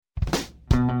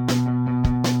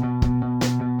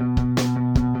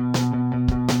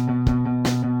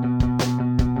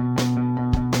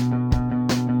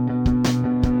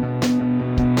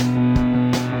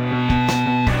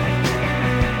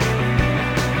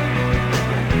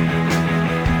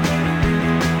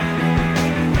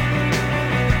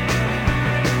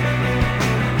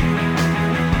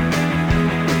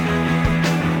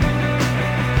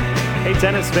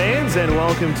Tennis fans, and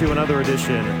welcome to another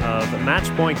edition of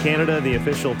Matchpoint Canada, the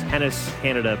official Tennis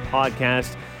Canada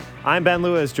podcast. I'm Ben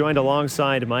Lewis, joined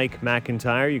alongside Mike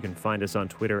McIntyre. You can find us on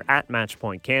Twitter at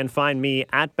MatchpointCan. Find me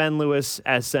at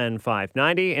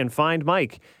BenLewisSN590 and find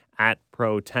Mike at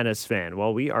Pro Tennis Fan.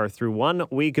 Well, we are through 1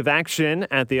 week of action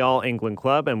at the All England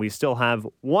Club, and we still have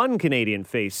one Canadian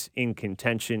face in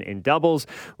contention in doubles.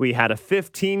 We had a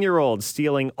 15-year-old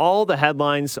stealing all the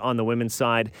headlines on the women's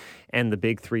side, and the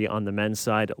big three on the men's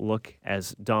side look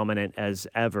as dominant as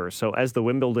ever. So as the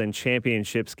Wimbledon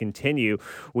Championships continue,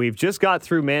 we've just got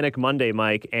through Manic Monday,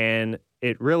 Mike, and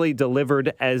it really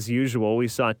delivered as usual. We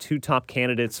saw two top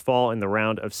candidates fall in the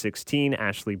round of 16,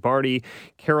 Ashley Barty,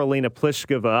 Karolina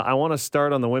Pliskova. I want to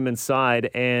start on the women's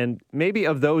side, and maybe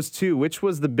of those two, which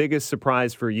was the biggest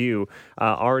surprise for you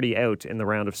already out in the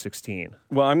round of 16?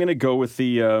 Well, I'm going to go with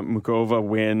the Mukova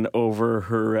win over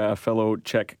her fellow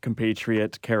Czech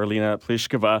compatriot, Karolina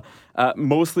Pliskova,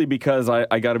 mostly because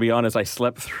I got to be honest, I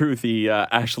slept through the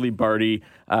Ashley Barty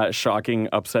shocking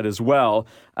upset as well.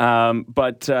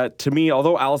 But to me,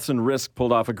 although Alison Riske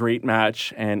pulled off a great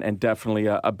match and definitely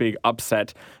a big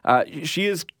upset, she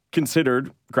is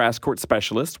considered grass court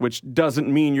specialist, which doesn't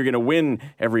mean you're going to win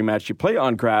every match you play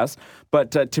on grass.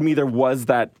 But to me, there was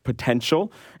that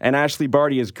potential. And Ashley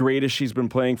Barty, as great as she's been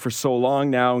playing for so long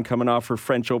now and coming off her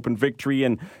French Open victory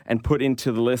and put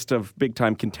into the list of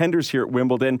big-time contenders here at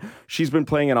Wimbledon, she's been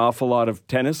playing an awful lot of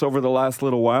tennis over the last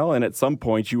little while. And at some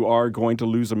point, you are going to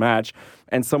lose a match.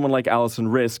 And someone like Alison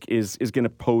Riske is going to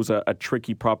pose a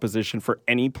tricky proposition for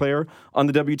any player on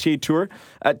the WTA Tour.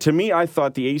 To me, I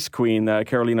thought the ace queen,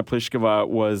 Karolina Pliskova,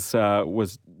 was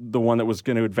the one that was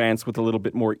going to advance with a little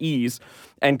bit more ease.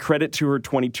 And credit to her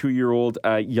 22-year-old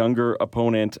younger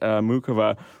opponent,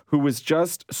 Mukova, who was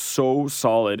just so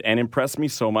solid and impressed me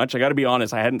so much. I got to be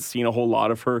honest, I hadn't seen a whole lot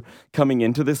of her coming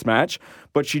into this match,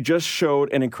 but she just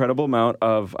showed an incredible amount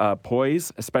of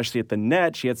poise, especially at the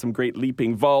net. She had some great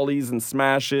leaping volleys and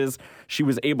smashes. She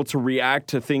was able to react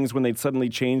to things when they'd suddenly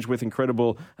change with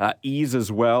incredible ease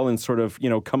as well and sort of,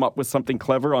 come up with something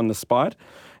clever on the spot.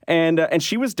 And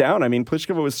she was down. I mean,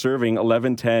 Pliskova was serving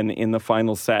 11-10 in the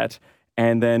final set.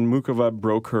 And then Mukova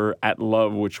broke her at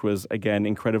love, which was, again,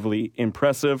 incredibly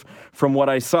impressive from what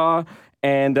I saw.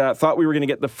 And thought we were going to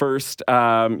get the first,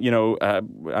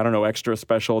 extra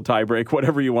special tiebreak,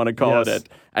 whatever you want to call it,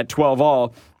 at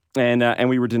 12-all. And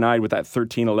we were denied with that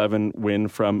 13-11 win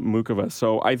from Mukova.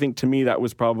 So I think, to me, that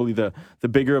was probably the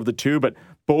bigger of the two. But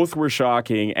both were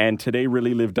shocking, and today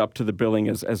really lived up to the billing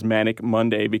as Manic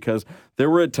Monday, because there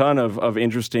were a ton of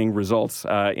interesting results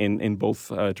in both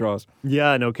draws.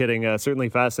 Yeah, no kidding. Certainly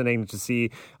fascinating to see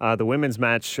the women's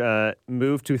match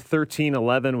move to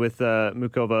 13-11 with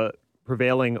Mukova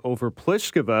prevailing over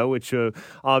Pliskova, which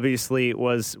obviously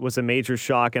was a major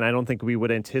shock, and I don't think we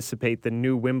would anticipate the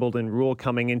new Wimbledon rule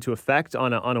coming into effect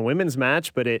on a women's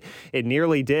match, but it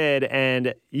nearly did.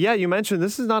 And yeah, you mentioned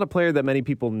this is not a player that many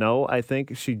people know. I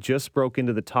think she just broke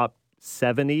into the top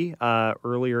 70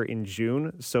 earlier in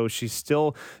June, so she's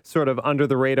still sort of under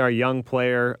the radar young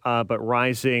player, but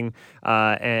rising,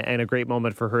 and a great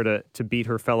moment for her to beat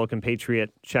her fellow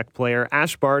compatriot Czech player.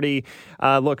 Ash Barty,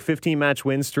 15-match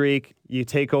win streak. You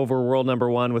take over world number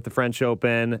one with the French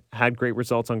Open, had great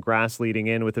results on grass leading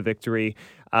in with a victory.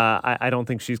 I don't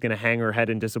think she's going to hang her head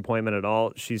in disappointment at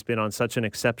all. She's been on such an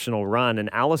exceptional run. And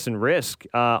Alison Riske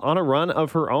on a run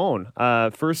of her own.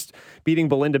 First beating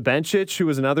Belinda Bencic, who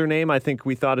was another name I think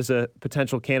we thought as a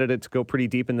potential candidate to go pretty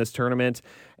deep in this tournament.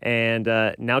 And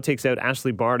now takes out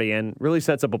Ashley Barty and really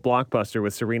sets up a blockbuster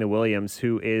with Serena Williams,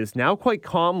 who is now quite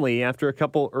calmly, after a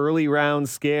couple early round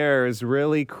scares,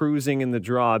 really cruising in the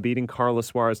draw, beating Carla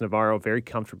Suarez Navarro very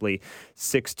comfortably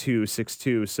 6-2,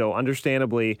 6-2. So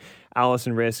understandably,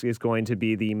 Alison Riske is going to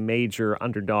be the major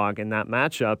underdog in that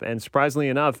matchup. And surprisingly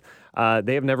enough,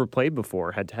 they have never played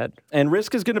before head-to-head. And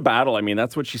Riske is going to battle. I mean,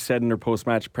 that's what she said in her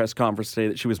post-match press conference today,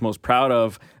 that she was most proud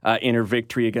of in her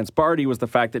victory against Barty, was the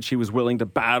fact that she was willing to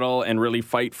battle and really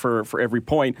fight for every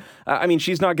point. I mean,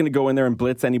 she's not going to go in there and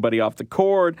blitz anybody off the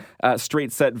court.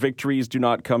 Straight set victories do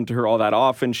not come to her all that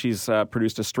often. She's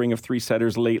produced a string of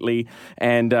three-setters lately,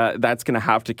 and that's going to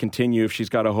have to continue if she's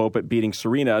got a hope at beating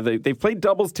Serena. They've played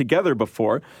doubles together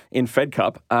before in Fed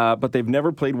Cup, but they've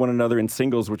never played one another in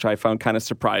singles, which I found kind of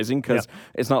surprising, because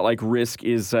it's not like Risk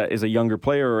is a younger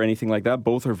player or anything like that.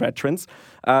 Both are veterans.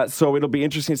 So it'll be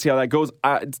interesting to see how that goes.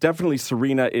 It's definitely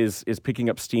Serena is picking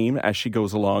up steam as she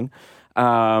goes along.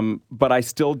 But I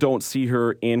still don't see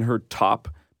her in her top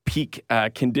peak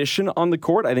condition on the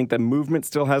court. I think the movement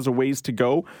still has a ways to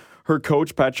go. Her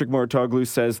coach, Patrick Mouratoglou,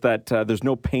 says that there's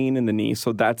no pain in the knee,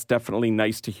 so that's definitely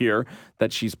nice to hear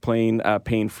that she's playing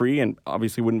pain-free, and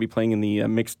obviously wouldn't be playing in the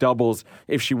mixed doubles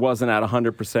if she wasn't at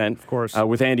 100%, of course,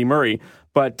 with Andy Murray.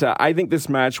 But I think this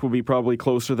match will be probably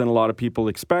closer than a lot of people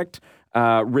expect.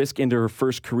 Risk into her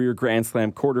first career Grand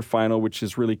Slam quarterfinal, which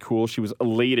is really cool. She was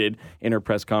elated in her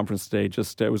press conference today.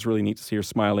 Just it was really neat to see her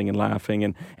smiling and laughing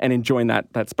and enjoying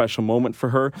that special moment for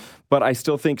her. But I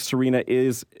still think Serena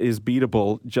is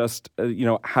beatable. Just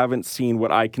haven't seen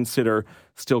what I consider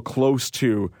still close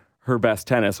to her best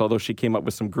tennis, although she came up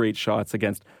with some great shots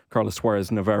against Carla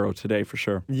Suarez Navarro today for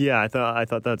sure. Yeah, I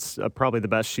thought that's probably the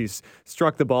best she's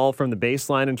struck the ball from the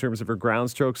baseline in terms of her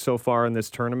ground strokes so far in this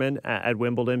tournament at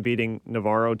Wimbledon, beating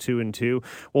Navarro 2-2.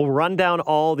 We'll run down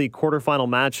all the quarterfinal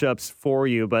matchups for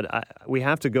you, but we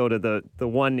have to go to the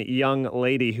one young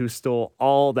lady who stole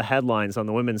all the headlines on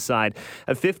the women's side.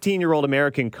 A 15-year-old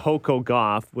American, Coco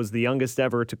Gauff, was the youngest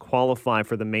ever to qualify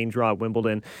for the main draw at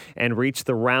Wimbledon and reach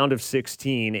the round of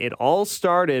 16. It all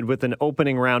started with an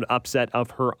opening round upset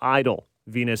of her idol,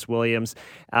 Venus Williams,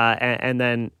 and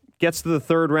then gets to the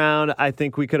third round. I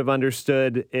think we could have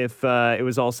understood if it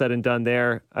was all said and done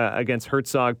there against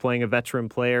Herzog, playing a veteran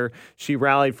player. She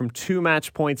rallied from 2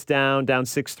 match points down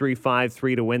 6-3,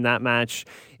 5-3 to win that match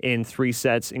in 3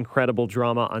 sets. Incredible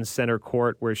drama on center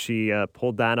court where she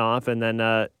pulled that off, and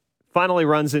then finally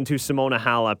runs into Simona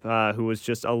Halep, who was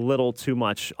just a little too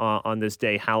much on this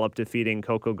day. Halep defeating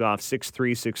Coco Gauff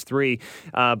 6-3,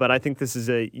 6-3. But I think this is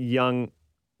a young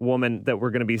woman that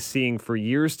we're going to be seeing for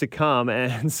years to come,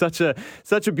 and such a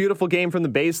beautiful game from the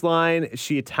baseline.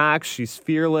 She attacks, she's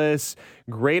fearless,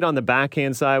 great on the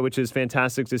backhand side, which is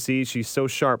fantastic to see. She's so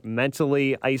sharp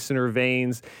mentally, ice in her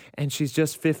veins, and she's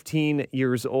just 15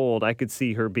 years old. I could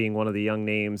see her being one of the young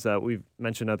names. We've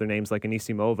mentioned other names like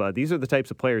Anisimova. These are the types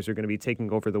of players who are going to be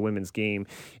taking over the women's game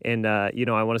in, I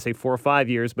want to say 4 or 5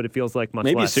 years, but it feels like much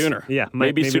maybe less. Sooner. Yeah,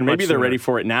 maybe sooner. Maybe they're ready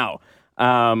for it now.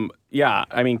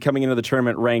 Coming into the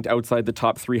tournament ranked outside the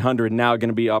top 300, now going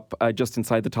to be up just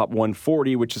inside the top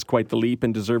 140, which is quite the leap,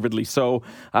 and deservedly so.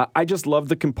 I just love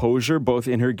the composure, both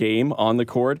in her game on the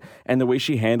court and the way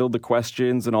she handled the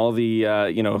questions and all the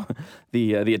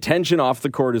attention off the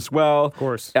court as well. Of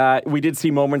course. We did see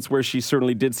moments where she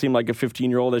certainly did seem like a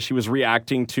 15-year-old as she was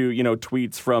reacting to,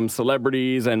 tweets from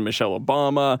celebrities and Michelle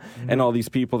Obama and all these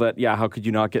people that, how could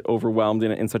you not get overwhelmed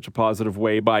in such a positive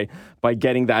way by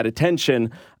getting that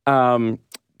attention?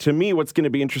 To me, what's going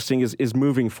to be interesting is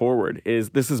moving forward.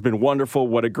 This has been wonderful.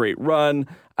 What a great run.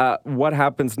 What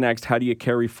happens next? How do you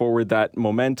carry forward that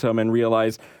momentum and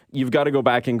realize you've got to go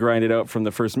back and grind it out from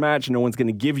the first match? No one's going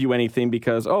to give you anything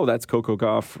because, that's Coco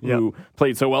Gauff who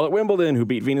played so well at Wimbledon, who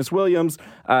beat Venus Williams.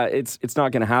 It's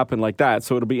not going to happen like that.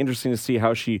 So it'll be interesting to see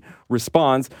how she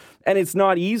responds. And it's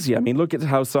not easy. I mean, look at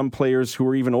how some players who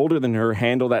are even older than her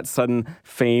handle that sudden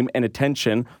fame and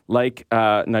attention, like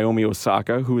Naomi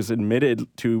Osaka, who is admitted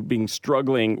to being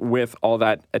struggling with all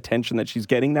that attention that she's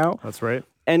getting now. That's right.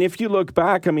 And if you look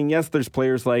back, I mean, yes, there's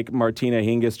players like Martina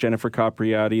Hingis, Jennifer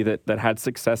Capriati that had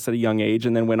success at a young age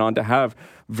and then went on to have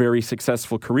very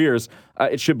successful careers.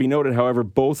 It should be noted, however,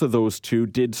 both of those two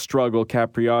did struggle.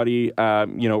 Capriati,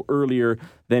 earlier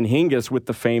than Hingis with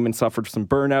the fame and suffered some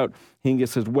burnout.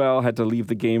 Hingis as well had to leave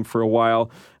the game for a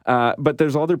while. But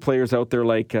there's other players out there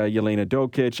like Jelena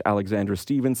Dokic, Alexandra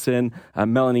Stevenson,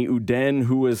 Melanie Oudin,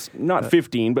 who was not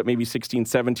 15, but maybe 16,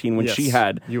 17 when she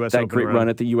had US that Open great run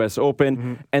at the U.S.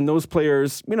 Open. And those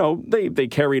players, they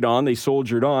carried on, they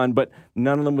soldiered on, but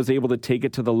none of them was able to take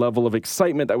it to the level of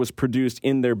excitement that was produced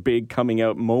in their big coming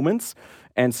out moments.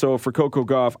 And so for Coco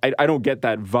Gauff, I don't get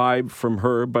that vibe from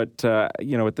her, but,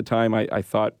 at the time I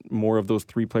thought more of those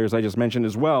 3 players I just mentioned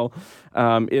as well.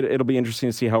 It'll be interesting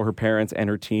to see how her parents and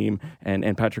her team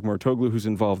and Patrick Mouratoglou, who's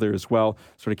involved there as well,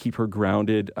 sort of keep her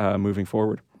grounded moving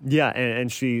forward. Yeah,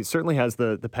 and she certainly has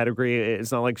the pedigree.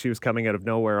 It's not like she was coming out of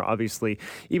nowhere. Obviously,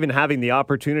 even having the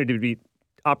opportunity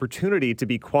to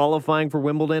be qualifying for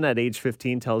Wimbledon at age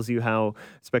 15 tells you how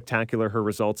spectacular her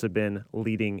results have been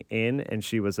leading in. And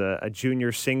she was a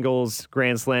junior singles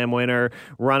Grand Slam winner,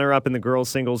 runner-up in the girls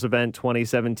singles event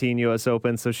 2017 U.S.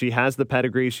 Open. So she has the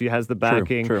pedigree, she has the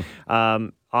backing. True.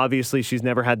 Obviously, she's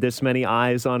never had this many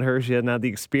eyes on her. She hadn't had the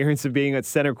experience of being at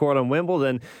center court on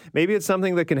Wimbledon. Maybe it's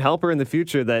something that can help her in the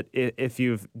future, that if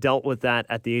you've dealt with that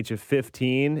at the age of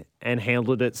 15 and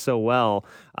handled it so well,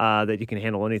 that you can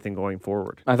handle anything going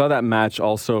forward. I thought that match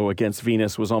also against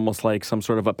Venus was almost like some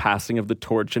sort of a passing of the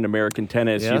torch in American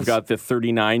tennis. Yes. You've got the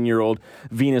 39-year-old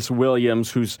Venus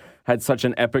Williams, who's had such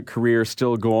an epic career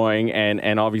still going,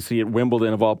 and obviously at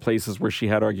Wimbledon, of all places, where she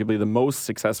had arguably the most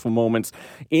successful moments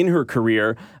in her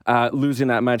career, losing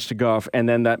that match to Goff, and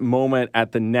then that moment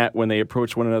at the net when they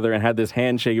approached one another and had this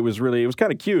handshake. It was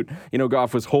kind of cute. You know,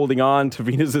 Goff was holding on to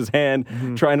Venus's hand,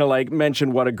 trying to like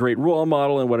mention what a great role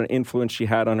model and what an influence she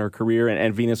had on her career,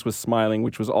 and Venus was smiling,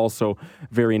 which was also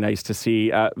very nice to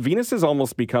see. Venus is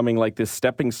almost becoming like this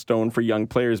stepping stone for young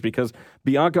players, because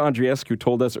Bianca Andreescu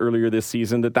told us earlier this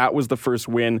season that was the first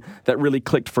win that really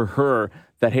clicked for her,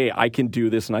 that, hey, I can do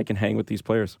this and I can hang with these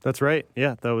players. That's right.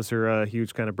 Yeah, that was her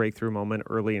huge kind of breakthrough moment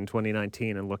early in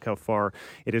 2019, and look how far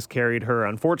it has carried her.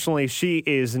 Unfortunately, she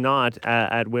is not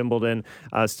at Wimbledon,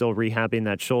 still rehabbing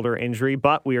that shoulder injury,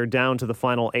 but we are down to the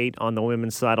final 8 on the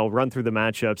women's side. I'll run through the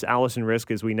matchups. Alison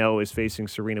Risk, as we know, is facing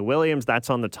Serena Williams. That's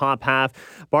on the top half.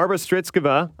 Barbara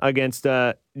Strycova against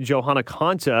Johanna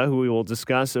Konta, who we will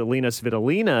discuss. Alina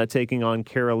Svitolina taking on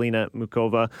Karolina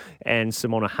Muchova, and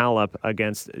Simona Halep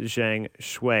against Zhang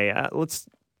Shui. Let's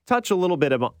touch a little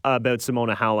bit about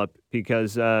Simona Halep,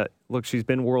 because look, she's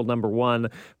been world number 1,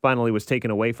 finally was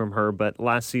taken away from her, but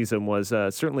last season was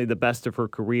certainly the best of her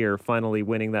career, finally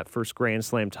winning that first Grand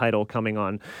Slam title, coming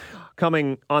on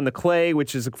the clay,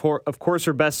 which is, of course,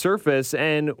 her best surface.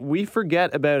 And we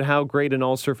forget about how great an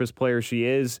all-surface player she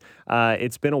is.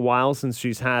 It's been a while since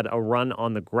she's had a run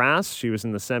on the grass. She was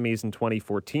in the semis in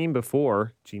 2014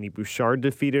 before Jeannie Bouchard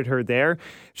defeated her there.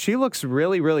 She looks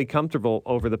really, really comfortable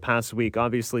over the past week.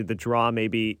 Obviously, the draw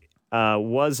maybe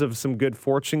was of some good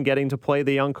fortune getting to play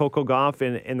the young Coco Gauff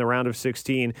in the round of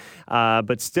 16,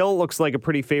 but still looks like a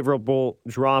pretty favorable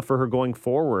draw for her going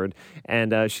forward.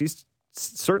 And she's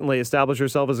certainly established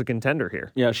herself as a contender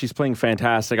here. Yeah, she's playing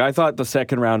fantastic. I thought the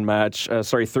third round match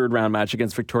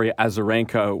against Victoria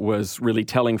Azarenka was really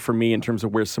telling for me in terms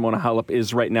of where Simona Halep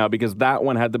is right now, because that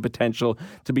one had the potential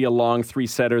to be a long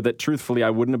 3-setter that, truthfully,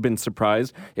 I wouldn't have been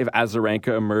surprised if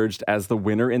Azarenka emerged as the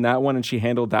winner in that one, and she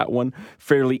handled that one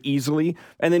fairly easily.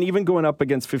 And then even going up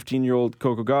against 15-year-old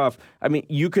Coco Gauff, I mean,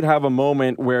 you could have a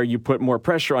moment where you put more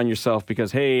pressure on yourself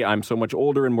because, hey, I'm so much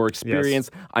older and more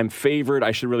experienced. Yes. I'm favored.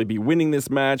 I should really be winning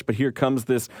this match, but here comes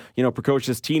this,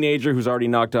 precocious teenager who's already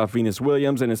knocked off Venus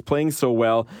Williams and is playing so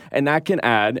well, and that can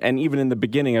add. And even in the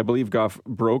beginning, I believe Gauff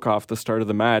broke off the start of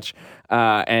the match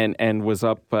and was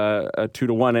up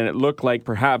 2-1, and it looked like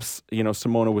perhaps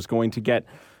Simona was going to get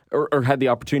or had the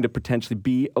opportunity to potentially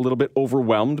be a little bit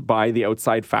overwhelmed by the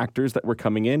outside factors that were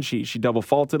coming in. She double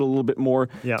faulted a little bit more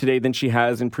today than she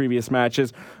has in previous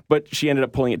matches, but she ended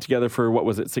up pulling it together for,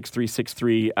 6-3,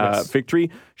 6-3 victory.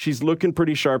 She's looking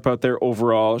pretty sharp out there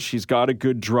overall. She's got a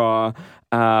good draw.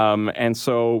 And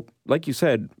so, like you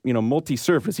said,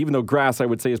 multi-surface, even though grass, I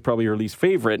would say, is probably her least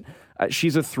favorite,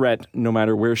 she's a threat no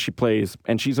matter where she plays,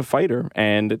 and she's a fighter.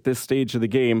 And at this stage of the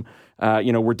game,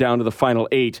 we're down to the final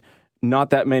 8.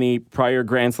 Not that many prior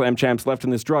Grand Slam champs left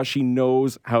in this draw. She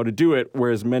knows how to do it,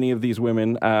 whereas many of these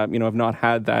women, have not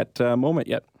had that moment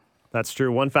yet. That's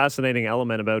true. One fascinating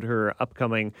element about her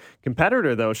upcoming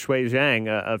competitor, though, Shui Zhang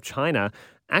of China,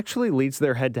 actually leads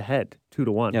their head-to-head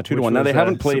 2-1. Yeah, 2-1. Now, they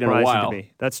haven't played in a while.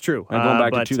 That's true. And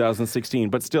going back to 2016,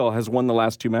 but still has won the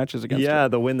last 2 matches against her. Yeah,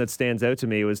 the win that stands out to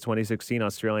me was 2016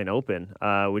 Australian Open,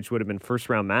 which would have been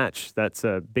first-round match. That's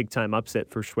a big-time upset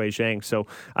for Shui Zhang. So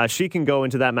she can go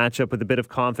into that matchup with a bit of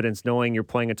confidence, knowing you're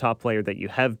playing a top player that you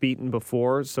have beaten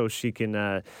before, so she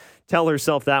can tell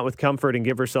herself that with comfort and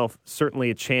give herself certainly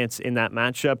a chance in that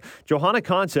matchup. Johanna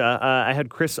Konta, I had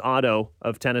Chris Otto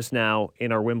of Tennis Now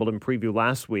in our Wimbledon preview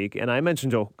last week, and I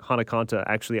mentioned Johanna Konta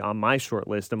actually on my short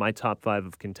list of my top 5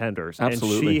 of contenders.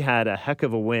 Absolutely. And she had a heck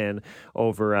of a win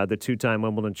over the 2-time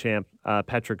Wimbledon champ,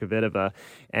 Petra Kvitova,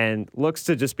 and looks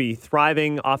to just be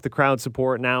thriving off the crowd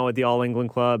support now at the All England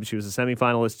Club. She was a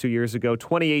semifinalist 2 years ago.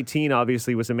 2018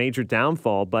 obviously was a major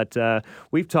downfall, but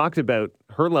we've talked about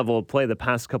her level of play the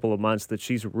past couple of months, that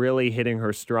she's really hitting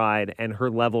her stride, and her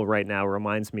level right now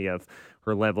reminds me of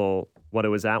her level, what it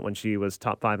was at when she was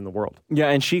top 5 in the world.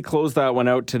 Yeah, and she closed that one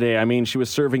out today. I mean, she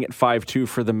was serving at 5-2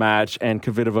 for the match, and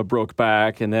Kvitova broke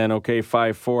back, and then,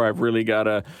 5-4, I've really got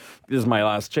to, this is my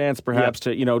last chance, perhaps,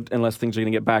 to, unless things are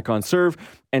going to get back on serve.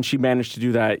 And she managed to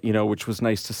do that, which was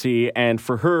nice to see. And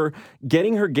for her,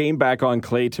 getting her game back on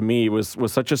clay, to me, was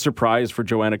such a surprise for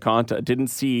Johanna Konta. Didn't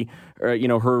see,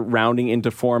 her rounding into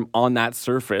form on that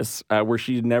surface, where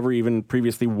she never even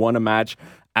previously won a match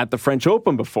at the French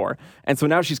Open before. And so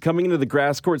now she's coming into the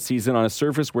grass court season on a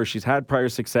surface where she's had prior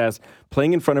success,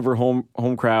 playing in front of her home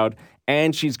crowd,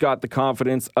 and she's got the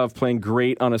confidence of playing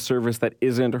great on a surface that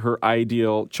isn't her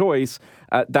ideal choice.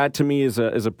 That to me is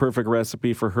a perfect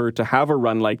recipe for her to have a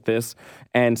run like this.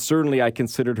 And certainly I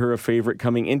considered her a favorite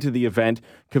coming into the event.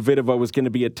 Kvitova was going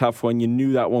to be a tough one. You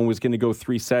knew that one was going to go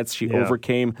 3 sets. She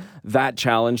overcame that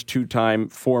challenge, 2-time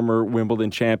former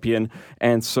Wimbledon champion.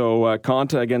 And so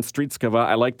Konta against Strycova,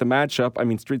 I like the matchup. I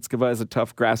mean, Strycova is a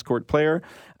tough grass court player,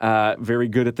 very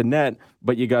good at the net,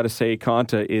 but you got to say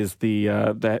Konta is the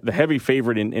heavy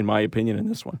favorite in my opinion in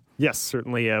this one. Yes,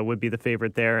 certainly would be the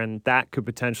favorite there, and that could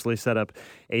potentially set up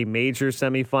a major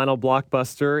semifinal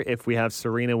blockbuster if we have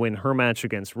Serena win her match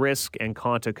against Risk and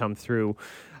Konta come through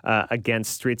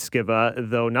against Strycova,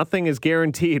 though nothing is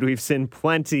guaranteed. We've seen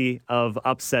plenty of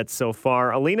upsets so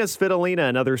far. Alina Svitolina,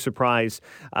 another surprise.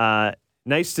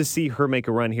 Nice to see her make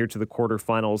a run here to the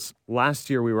quarterfinals. Last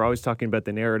year, we were always talking about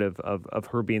the narrative of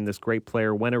her being this great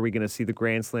player. When are we going to see the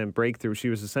Grand Slam breakthrough? She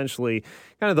was essentially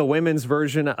kind of the women's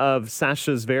version of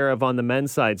Sasha Zverev on the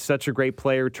men's side. Such a great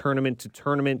player, tournament to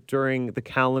tournament during the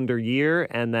calendar year.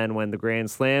 And then when the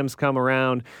Grand Slams come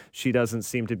around, she doesn't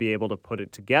seem to be able to put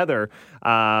it together.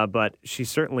 But she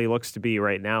certainly looks to be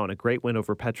right now in a great win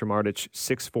over Petra Martic,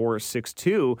 6-4,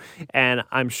 6-2. And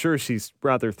I'm sure she's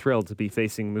rather thrilled to be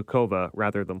facing Mukova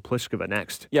rather than Pliskova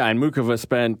next. Yeah, and Mukova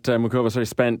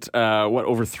spent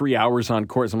over 3 hours on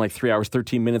court, something like 3 hours,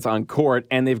 13 minutes on court,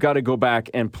 and they've got to go back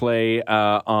and play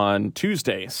on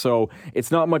Tuesday. So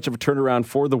it's not much of a turnaround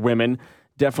for the women.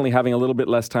 Definitely having a little bit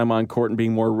less time on court and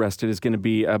being more rested is going to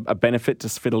be a benefit to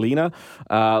Svitolina.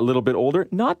 A little bit older.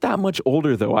 Not that much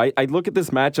older, though. I look at this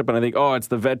matchup and I think, it's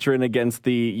the veteran against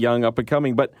the young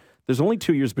up-and-coming, but there's only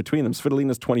 2 years between them.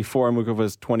 Svitolina's 24 and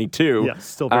Mukova's 22. Yeah,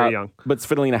 still very young. But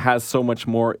Svitolina has so much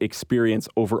more experience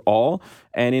overall.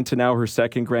 And into now her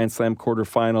second Grand Slam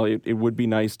quarterfinal, it would be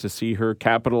nice to see her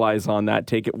capitalize on that,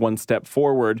 take it one step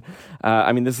forward.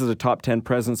 This is a top 10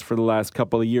 presence for the last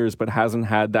couple of years, but hasn't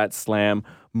had that slam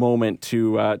moment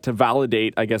to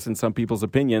validate, I guess, in some people's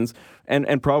opinions,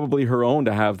 and probably her own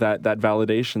to have that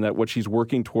validation that what she's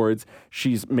working towards,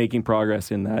 she's making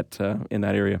progress in that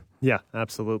area. Yeah,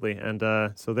 absolutely. And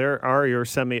so there are your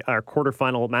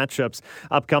quarterfinal matchups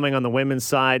upcoming on the women's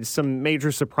side. Some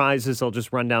major surprises I'll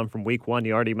just run down from week one.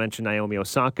 You already mentioned Naomi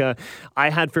Osaka. I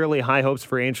had fairly high hopes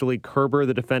for Angelique Kerber,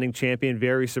 the defending champion.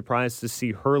 Very surprised to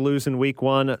see her lose in week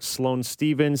one. Sloane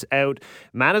Stephens out.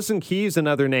 Madison Keys,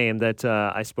 another name that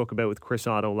I spoke about with Chris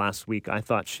Otto last week. I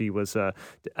thought she was a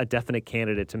definite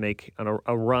candidate to make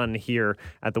a run here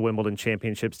at the Wimbledon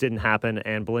Championships. Didn't happen.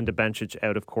 And Belinda Bencic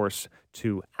out, of course,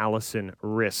 to Allison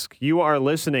Risk. You are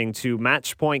listening to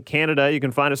Matchpoint Canada. You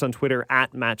can find us on Twitter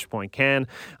at MatchpointCan.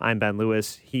 I'm Ben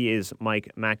Lewis. He is Mike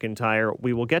McIntyre.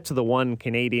 We will get to the one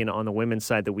Canadian on the women's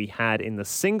side that we had in the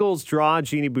singles draw,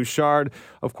 Genie Bouchard.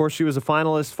 Of course, she was a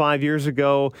finalist 5 years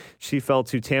ago. She fell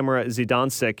to Tamara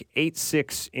Zidansek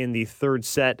 8-6 in the third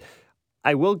set.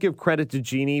 I will give credit to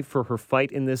Genie for her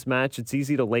fight in this match. It's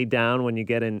easy to lay down when you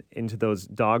get into those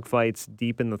dogfights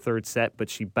deep in the third set, but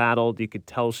she battled. You could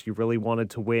tell she really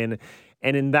wanted to win.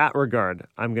 And in that regard,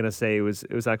 I'm going to say it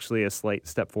was actually a slight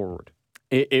step forward.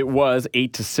 It was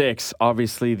 8-6.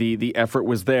 Obviously, the effort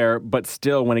was there, but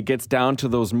still, when it gets down to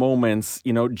those moments,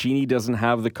 Genie doesn't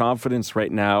have the confidence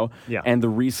right now, and the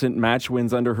recent match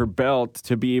wins under her belt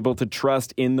to be able to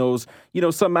trust in those.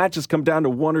 Some matches come down to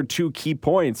one or two key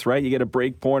points, right? You get a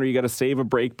break point or you got to save a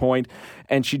break point,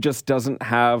 and she just doesn't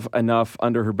have enough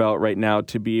under her belt right now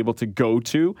to be able to go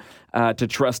to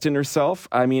trust in herself.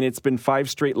 It's been 5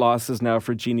 straight losses now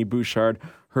for Genie Bouchard.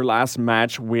 Her last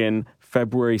match win,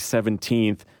 February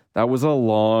 17th. That was a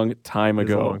long time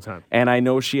ago. It was a long time. And I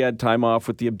know she had time off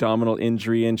with the abdominal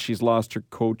injury and she's lost her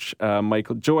coach,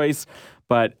 Michael Joyce,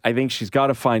 but I think she's got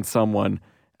to find someone.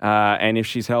 And if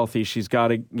she's healthy, she's got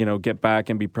to, get back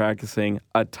and be practicing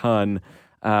a ton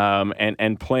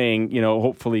and playing,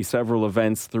 hopefully several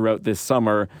events throughout this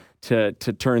summer to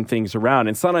turn things around.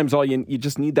 And sometimes you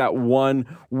just need that one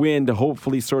win to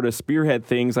hopefully sort of spearhead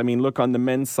things. Look on the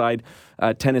men's side,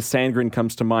 Tennis Sandgren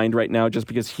comes to mind right now just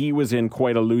because he was in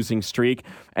quite a losing streak.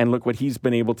 And look what he's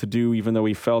been able to do, even though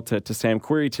he fell to Sam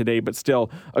Querrey today, but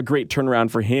still a great turnaround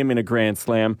for him in a Grand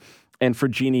Slam. And for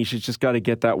Genie, she's just got to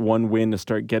get that one win to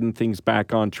start getting things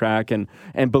back on track and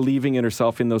believing in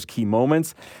herself in those key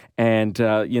moments. And,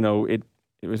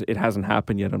 it hasn't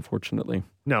happened yet, unfortunately.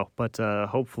 No, but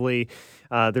hopefully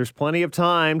there's plenty of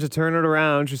time to turn it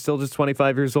around. She's still just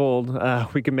 25 years old.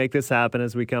 We can make this happen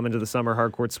as we come into the summer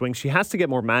hardcourt swing. She has to get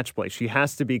more match play. She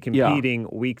has to be competing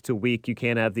week to week. You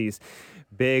can't have these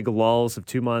big lulls of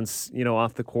 2 months,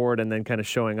 off the court and then kind of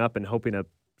showing up and hoping to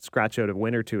scratch out a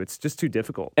win or two. It's just too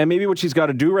difficult. And maybe what she's got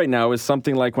to do right now is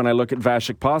something like when I look at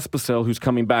Vasek Pospisil, who's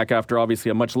coming back after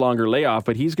obviously a much longer layoff,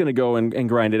 but he's going to go and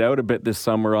grind it out a bit this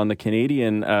summer on the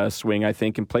Canadian swing, I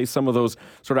think, and play some of those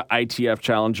sort of ITF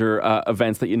Challenger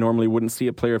events that you normally wouldn't see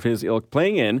a player of his ilk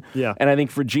playing in. Yeah. And I think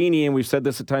for Jeannie, and we've said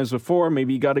this at times before,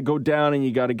 maybe you got to go down and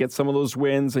you got to get some of those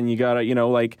wins and you got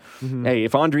to, hey,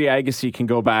 if Andre Agassi can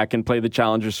go back and play the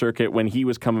Challenger circuit when he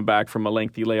was coming back from a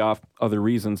lengthy layoff, other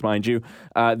reasons, mind you,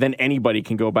 then anybody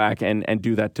can go back and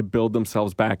do that to build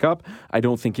themselves back up. I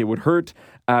don't think it would hurt.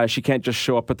 She can't just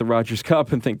show up at the Rogers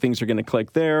Cup and think things are going to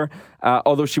click there.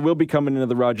 Although she will be coming into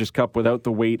the Rogers Cup without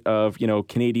the weight of,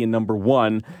 Canadian number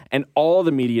one and all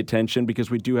the media attention,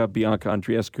 because we do have Bianca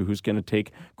Andreescu, who's going to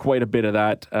take quite a bit of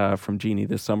that from Jeannie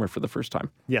this summer for the first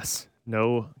time. Yes.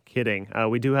 No kidding.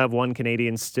 We do have one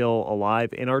Canadian still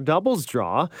alive in our doubles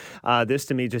draw. This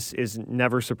to me just is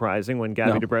never surprising when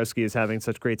Gabby Dabrowski is having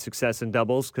such great success in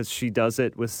doubles, because she does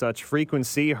it with such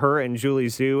frequency. Her and Julie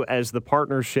Zhu as the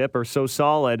partnership are so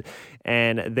solid,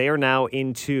 and they are now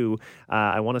into,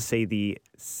 I want to say the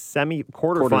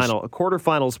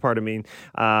quarterfinals, pardon me,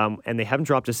 and they haven't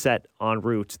dropped a set en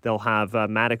route. They'll have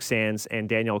Maddox Sands and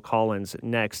Danielle Collins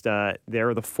next.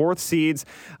 They're the fourth seeds.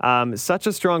 Such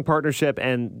a strong partnership,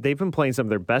 and they've been playing some of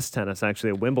their best tennis actually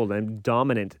at Wimbledon.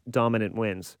 Dominant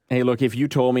wins. Hey, look, if you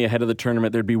told me ahead of the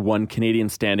tournament there'd be one Canadian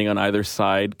standing on either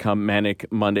side come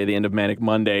Manic Monday, the end of Manic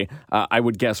Monday, I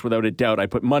would guess without a doubt, I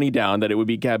put money down that it would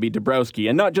be Gabby Dabrowski,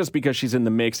 and not just because she's in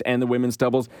the mix and the women's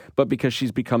doubles, but because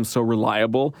she's become so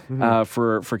reliable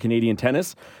for Canadian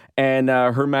tennis. And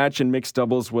her match in mixed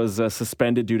doubles was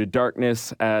suspended due to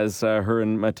darkness as her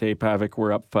and Matej Pavic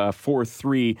were up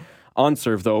 4-3 on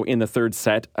serve, though, in the third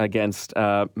set against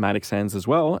Maddox Sands as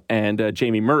well, and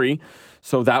Jamie Murray.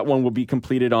 So that one will be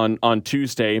completed on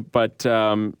Tuesday. But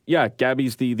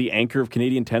Gabby's the anchor of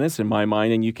Canadian tennis in my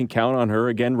mind, and you can count on her,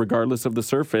 again, regardless of the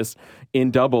surface.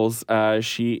 In doubles,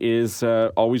 she is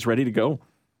always ready to go.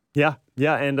 Yeah,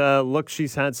 and look,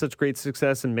 she's had such great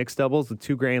success in mixed doubles with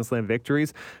 2 Grand Slam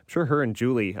victories. I'm sure her and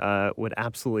Julie would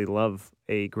absolutely love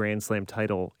a Grand Slam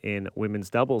title in women's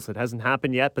doubles. It hasn't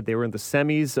happened yet, but they were in the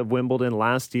semis of Wimbledon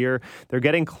last year. They're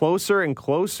getting closer and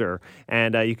closer,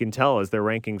 and you can tell as their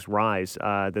rankings rise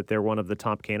that they're one of the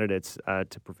top candidates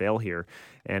to prevail here.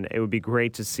 And it would be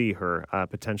great to see her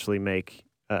potentially make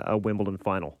a Wimbledon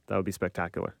final. That would be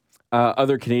spectacular.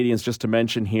 Other Canadians just to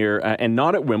mention here, and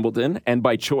not at Wimbledon, and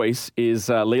by choice, is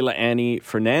Leila Annie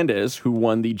Fernandez, who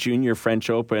won the Junior French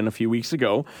Open a few weeks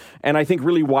ago. And I think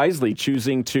really wisely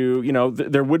choosing to,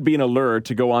 there would be an allure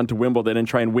to go on to Wimbledon and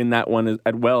try and win that one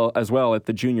as well at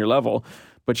the junior level.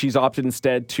 But she's opted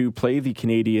instead to play the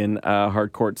Canadian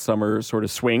hardcourt summer sort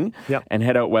of swing and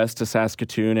head out west to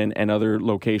Saskatoon and other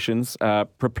locations,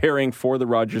 preparing for the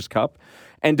Rogers Cup.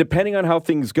 And depending on how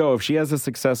things go, if she has a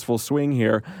successful swing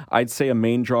here, I'd say a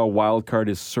main draw wild card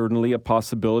is certainly a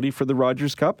possibility for the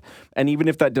Rogers Cup. And even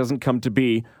if that doesn't come to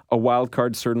be, a wild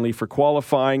card certainly for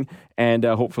qualifying. And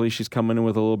hopefully she's coming in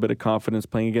with a little bit of confidence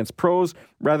playing against pros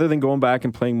rather than going back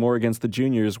and playing more against the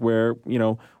juniors where,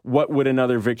 what would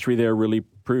another victory there really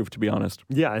prove, to be honest?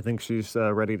 Yeah, I think she's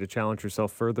ready to challenge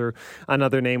herself further.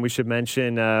 Another name we should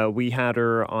mention, we had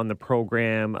her on the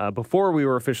program before we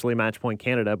were officially Match Point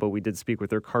Canada, but we did speak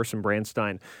with her, Carson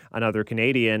Branstein, another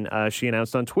Canadian. She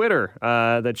announced on Twitter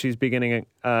that she's beginning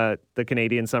the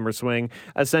Canadian Summer Swing,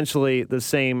 essentially the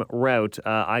same route,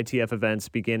 ITF events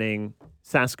beginning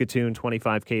Saskatoon,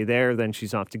 25K there. Then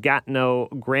she's off to Gatineau,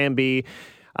 Granby.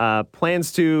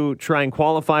 Plans to try and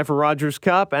qualify for Rogers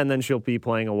Cup, and then she'll be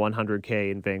playing a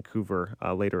 100K in Vancouver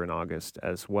later in August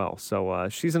as well. So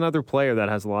she's another player that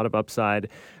has a lot of upside,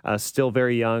 still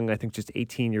very young, I think just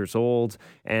 18 years old,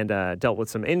 and dealt with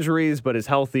some injuries, but is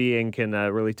healthy and can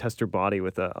really test her body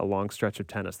with a long stretch of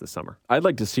tennis this summer. I'd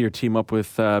like to see her team up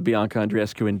with Bianca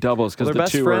Andreescu in doubles, because they're the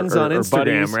best two friends are on Instagram,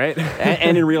 buddies, right?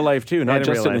 and in real life too, not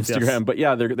just on life, Instagram. yes. But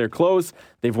yeah, they're close.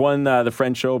 They've won the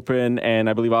French Open and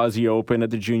I believe Aussie Open at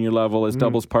the junior level as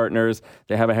doubles partners.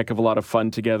 They have a heck of a lot of fun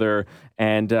together,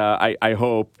 and I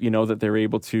hope that they're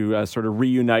able to sort of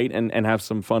reunite and have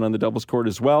some fun on the doubles court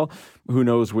as well. Who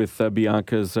knows with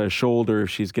Bianca's shoulder, if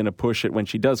she's going to push it when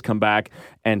she does come back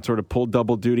and sort of pull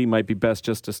double duty. Might be best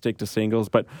just to stick to singles,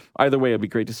 but either way, it'd be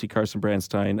great to see Carson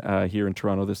Branstein here in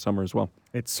Toronto this summer as well.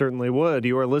 It certainly would.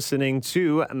 You are listening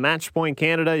to Matchpoint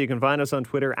Canada. You can find us on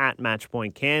Twitter at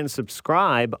MatchpointCan.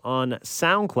 Subscribe on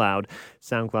SoundCloud,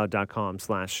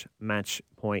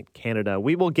 soundcloud.com/MatchpointCanada.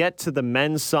 We will get to the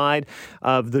men's side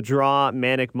of the draw.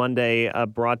 Manic Monday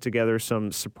brought together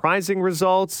some surprising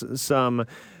results, some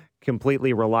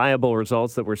completely reliable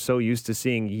results that we're so used to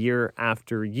seeing year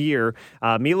after year.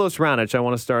 Milos Raonic, I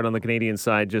want to start on the Canadian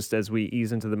side just as we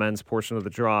ease into the men's portion of the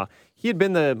draw. He had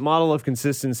been the model of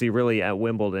consistency really at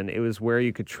Wimbledon. It was where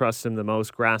you could trust him the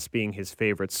most, grass being his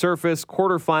favorite surface.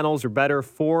 Quarterfinals or better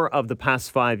 4 of the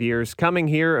past 5 years. Coming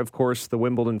here, of course, the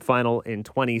Wimbledon final in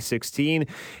 2016,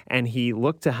 and he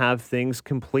looked to have things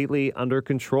completely under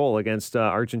control against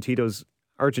Argentina's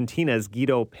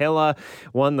Guido Pella.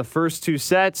 Won the first 2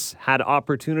 sets, had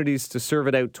opportunities to serve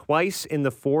it out twice in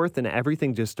the fourth, and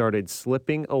everything just started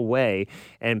slipping away.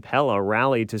 And Pella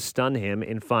rallied to stun him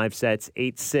in 5 sets,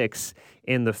 8-6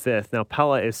 in the fifth. Now,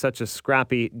 Pella is such a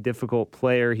scrappy, difficult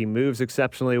player. He moves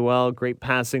exceptionally well, great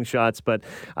passing shots, but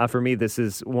for me, this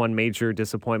is one major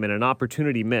disappointment, an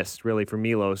opportunity missed, really, for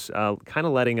Milos, kind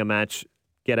of letting a match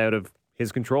get out of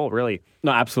his control, really.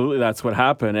 No, absolutely. That's what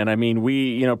happened. And I mean,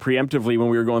 we, preemptively, when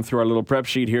we were going through our little prep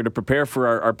sheet here to prepare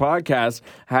for our podcast,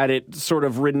 had it sort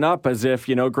of written up as if,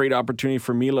 great opportunity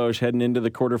for Milos heading into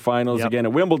the quarterfinals again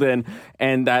at Wimbledon.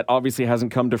 And that obviously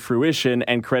hasn't come to fruition,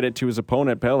 and credit to his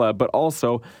opponent, Pella. But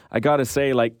also, I got to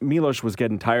say, Milos was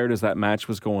getting tired as that match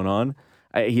was going on.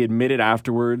 He admitted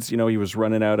afterwards, he was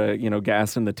running out of,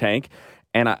 gas in the tank.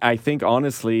 And I think,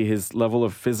 honestly, his level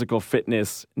of physical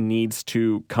fitness needs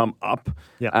to come up,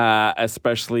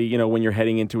 especially, when you're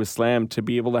heading into a slam, to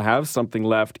be able to have something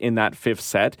left in that fifth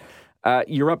set.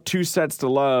 You're up 2 sets to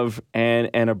love and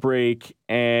a break,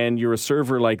 and you're a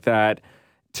server like that.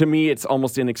 To me, it's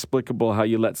almost inexplicable how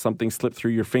you let something slip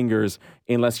through your fingers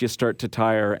unless you start to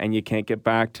tire and you can't get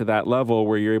back to that level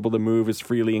where you're able to move as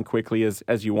freely and quickly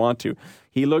as you want to.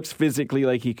 He looks physically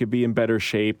like he could be in better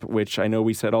shape, which I know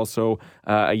we said also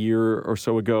a year or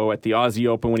so ago at the Aussie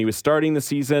Open when he was starting the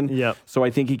season. Yep. So I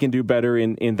think he can do better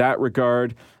in that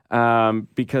regard.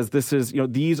 Because this is,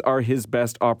 these are his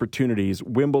best opportunities.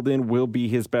 Wimbledon will be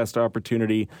his best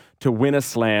opportunity to win a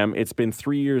slam. It's been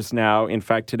 3 years now. In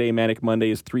fact, today, Manic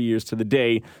Monday, is 3 years to the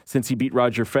day since he beat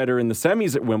Roger Federer in the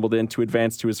semis at Wimbledon to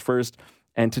advance to his first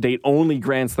and to date only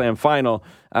Grand Slam final.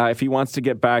 If he wants to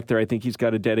get back there, I think he's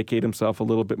got to dedicate himself a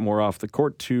little bit more off the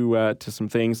court to some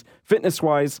things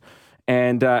fitness-wise.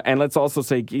 And let's also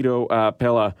say Guido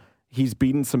Pella. He's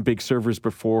beaten some big servers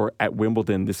before at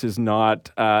Wimbledon. This is not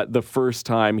the first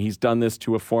time he's done this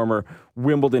to a former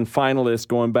Wimbledon finalist,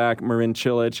 going back Marin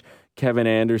Cilic, Kevin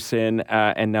Anderson,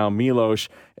 and now Milos.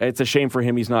 It's a shame for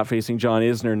him he's not facing John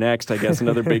Isner next, I guess,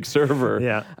 another big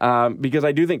server. Because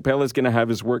I do think Pella's going to have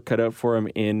his work cut out for him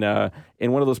in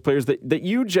one of those players that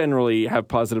you generally have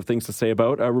positive things to say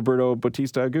about, Roberto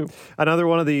Bautista Agut. Another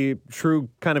one of the true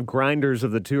kind of grinders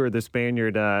of the tour, the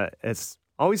Spaniard.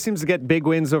 Always seems to get big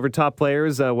wins over top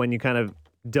players when you kind of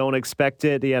don't expect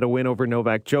it. He had a win over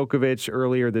Novak Djokovic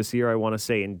earlier this year, I want to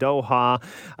say, in Doha.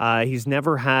 He's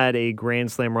never had a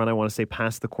Grand Slam run, I want to say,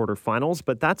 past the quarterfinals,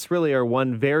 but that's really our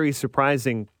one very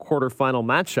surprising quarterfinal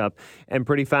matchup, and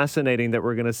pretty fascinating that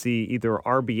we're going to see either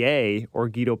RBA or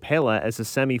Guido Pella as a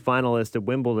semifinalist at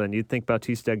Wimbledon. You'd think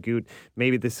Bautista Agut,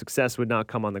 maybe the success would not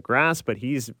come on the grass, but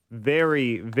he's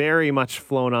very, very much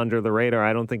flown under the radar.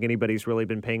 I don't think anybody's really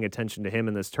been paying attention to him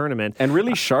in this tournament. And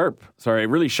really sharp.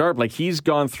 Like, he's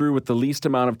gone through with the least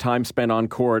amount of time spent on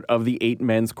court of the 8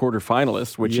 men's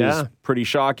quarterfinalists, which is pretty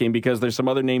shocking because there's some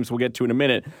other names we'll get to in a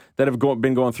minute that have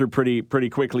been going through pretty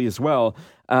quickly as well.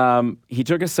 He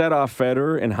took a set off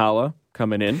Federer and Halle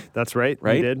coming in. That's right.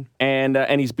 He did.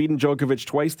 And he's beaten Djokovic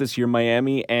twice this year,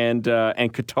 Miami and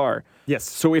Qatar. Yes.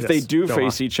 So if they do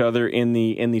face each other in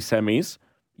the semis,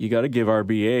 you got to give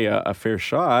RBA a fair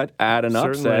shot at an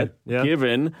upset,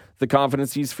 given the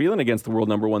confidence he's feeling against the world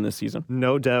number 1 this season.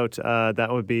 No doubt.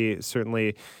 That would be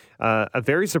certainly a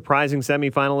very surprising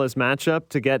semifinalist matchup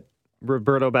to get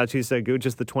Roberto Bautista Agut,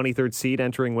 just the 23rd seed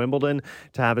entering Wimbledon,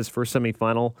 to have his first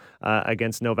semifinal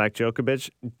against Novak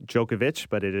Djokovic,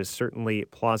 but it is certainly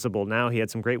plausible now. He had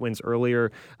some great wins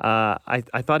earlier. I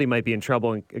thought he might be in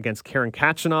trouble against Karen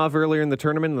Khachanov earlier in the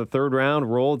tournament in the third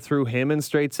round, rolled through him in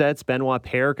straight sets. Benoit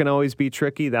Paire can always be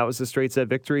tricky. That was a straight set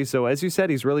victory. So as you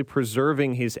said, he's really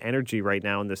preserving his energy right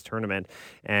now in this tournament,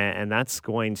 and that's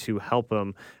going to help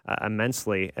him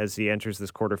immensely as he enters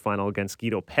this quarterfinal against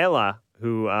Guido Pella,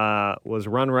 who was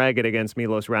run ragged against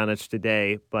Milos Raonic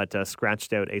today, but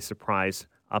scratched out a surprise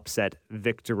upset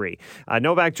victory.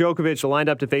 Novak Djokovic lined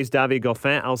up to face David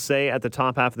Goffin, I'll say, at the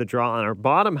top half of the draw. On our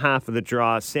bottom half of the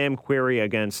draw, Sam Querrey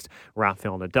against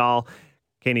Rafael Nadal.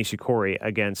 Kei Nishikori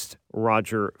against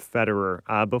Roger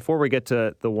Federer. Before we get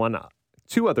to the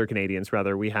two other Canadians,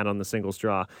 rather, we had on the singles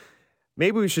draw,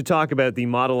 maybe we should talk about the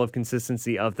model of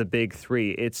consistency of the big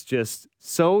three. It's just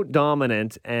so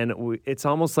dominant, and it's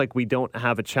almost like we don't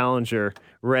have a challenger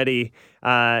ready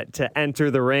to enter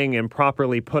the ring and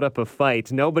properly put up a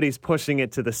fight. Nobody's pushing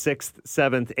it to the 6th,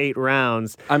 7th, 8th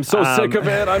rounds. I'm so sick of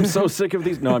it. I'm so sick of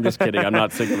these. No, I'm just kidding. I'm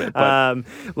not sick of it. But.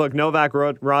 Look, Novak,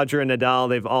 Roger, and Nadal,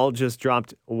 they've all just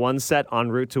dropped one set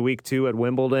en route to week 2 at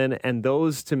Wimbledon. And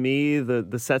those, to me,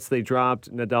 the sets they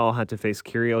dropped, Nadal had to face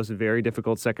Kyrgios, a very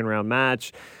difficult second-round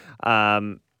match.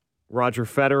 Roger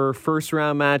Federer,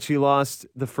 first-round match, he lost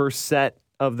the first set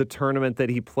of the tournament that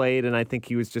he played, and I think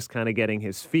he was just kind of getting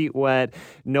his feet wet.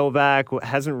 Novak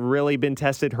hasn't really been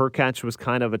tested. Hurkacz was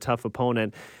kind of a tough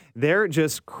opponent. They're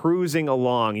just cruising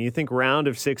along. You think round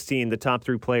of 16, the top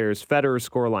 3 players, Federer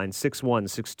scoreline 6-1,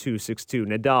 6-2,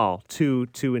 6-2. Nadal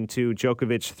 2-2-2.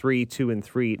 Djokovic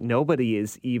 3-2-3. Nobody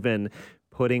is even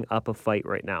putting up a fight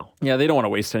right now. Yeah, they don't want to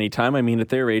waste any time. I mean, at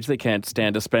their age, they can't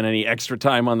stand to spend any extra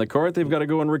time on the court. They've got to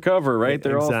go and recover, right?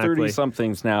 They're all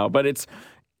 30-somethings now. But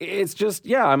it's just,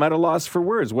 yeah, I'm at a loss for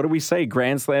words. What do we say?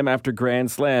 Grand Slam after Grand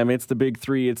Slam. It's the big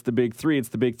three. It's the big three. It's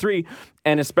the big three.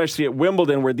 And especially at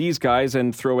Wimbledon, where these guys,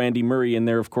 and throw Andy Murray in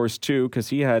there, of course, too, because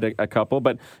he had a couple,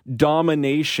 but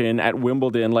domination at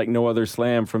Wimbledon like no other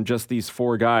slam from just these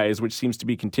 4 guys, which seems to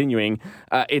be continuing.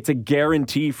 It's a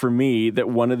guarantee for me that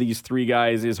one of these 3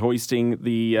 guys is hoisting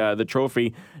the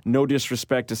trophy. No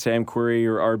disrespect to Sam Querrey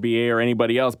or RBA or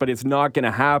anybody else, but it's not going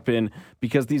to happen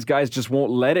because these guys just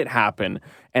won't let it happen.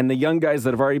 And the young guys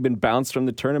that have already been bounced from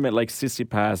the tournament, like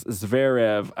Tsitsipas,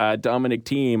 Zverev, Dominic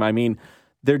Thiem, I mean,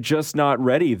 they're just not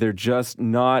ready. They're just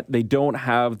not, they don't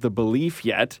have the belief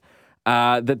yet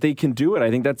that they can do it.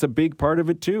 I think that's a big part of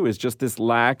it too, is just this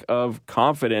lack of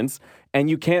confidence.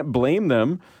 And you can't blame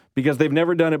them because they've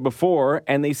never done it before.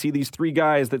 And they see these 3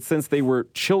 guys that since they were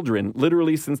children,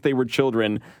 literally since they were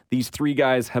children, these 3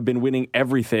 guys have been winning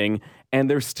everything. And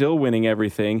they're still winning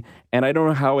everything. And I don't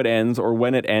know how it ends or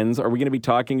when it ends. Are we going to be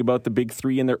talking about the big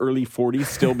 3 in their early 40s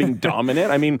still being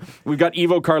dominant? I mean, we've got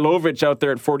Ivo Karlovic out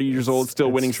there at 40 years old still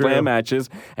winning slam matches,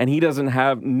 and he doesn't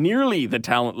have nearly the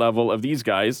talent level of these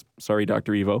guys. Sorry,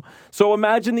 Dr. Ivo. So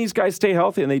imagine these guys stay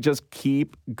healthy and they just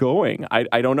keep going.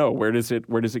 I don't know. Where does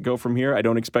it go from here? I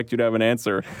don't expect you to have an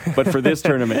answer. But for this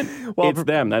tournament, it's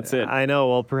them. That's it. I know.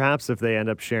 Well, perhaps if they end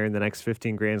up sharing the next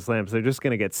 15 Grand Slams, they're just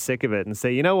going to get sick of it and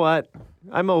say, you know what?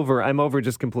 I'm over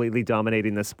just completely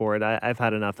dominating this sport. I've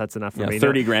had enough. That's enough for me.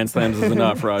 30 Grand Slams is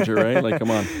enough, Roger, right? Like,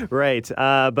 come on. Right.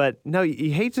 But no,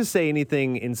 you hate to say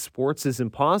anything in sports is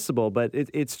impossible, but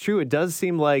it's true. It does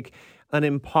seem like an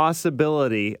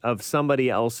impossibility of somebody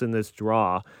else in this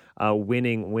draw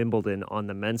winning Wimbledon on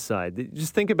the men's side.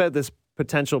 Just think about this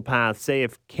potential path. Say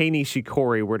if Kei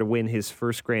Nishikori were to win his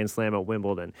first Grand Slam at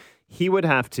Wimbledon, he would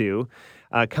have to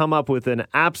come up with an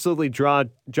absolutely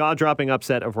jaw-dropping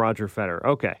upset of Roger Federer.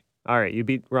 Okay. All right, you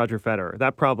beat Roger Federer.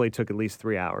 That probably took at least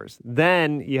 3 hours.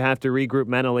 Then you have to regroup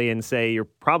mentally and say you're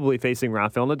probably facing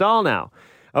Rafael Nadal now.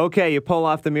 Okay, you pull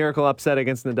off the miracle upset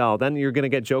against Nadal. Then you're going to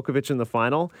get Djokovic in the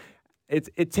final.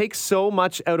 It takes so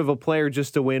much out of a player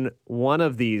just to win one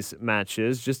of these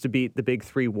matches, just to beat the big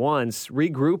 3 once.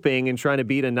 Regrouping and trying to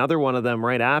beat another one of them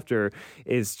right after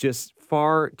is just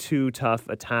far too tough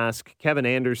a task. Kevin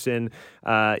Anderson,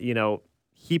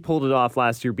 he pulled it off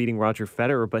last year beating Roger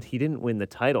Federer, but he didn't win the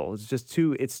title.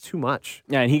 It's too much.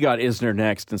 Yeah, and he got Isner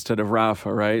next instead of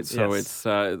Rafa, right? So Yes. It's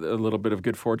a little bit of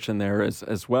good fortune there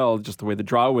as well, just the way the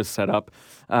draw was set up.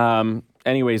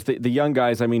 Anyways, the young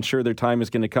guys, I mean, sure, their time is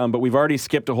going to come, but we've already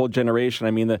skipped a whole generation.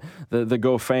 I mean, the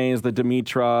Goffins, the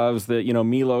Dimitrovs,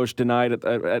 Milos denied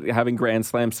at having Grand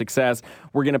Slam success.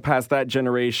 We're going to pass that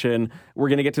generation. We're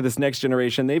going to get to this next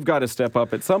generation. They've got to step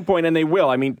up at some point, and they will.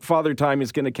 I mean, Father Time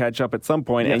is going to catch up at some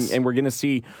point, Yes. and we're going to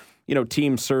see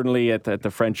teams certainly at the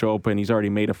French Open. He's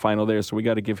already made a final there, so we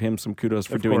got to give him some kudos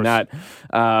for doing that.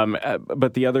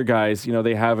 But the other guys,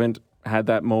 they haven't had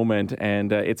that moment,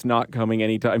 and it's not coming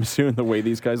anytime soon the way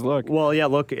these guys look. Well, yeah,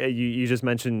 look, you just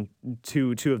mentioned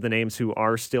two of the names who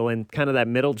are still in kind of that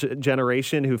middle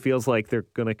generation who feels like they're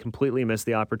going to completely miss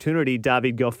the opportunity.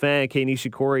 David Goffin, Kei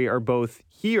Nishikori are both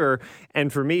here,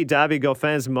 and for me, David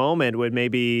Goffin's moment would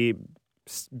maybe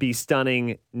be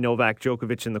stunning Novak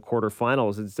Djokovic in the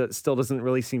quarterfinals. It still doesn't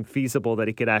really seem feasible that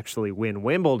he could actually win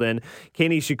Wimbledon. Kei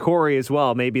Nishikori as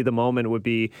well. Maybe the moment would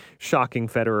be shocking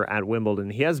Federer at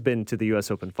Wimbledon. He has been to the U.S.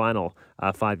 Open final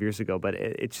 5 years ago, but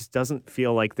it just doesn't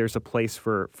feel like there's a place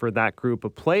for that group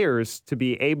of players to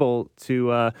be able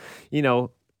to,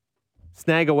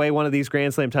 snag away one of these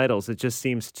Grand Slam titles. It just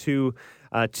seems too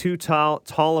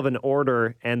tall of an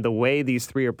order, and the way these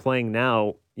three are playing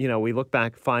now, we look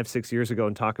back 5-6 years ago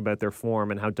and talk about their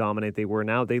form and how dominant they were.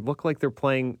 Now they look like they're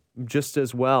playing just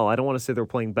as well. I don't want to say they're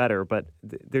playing better, but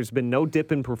there's been no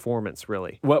dip in performance,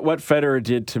 really. What Federer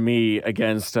did to me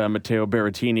against Matteo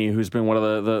Berrettini, who's been one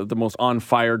of the most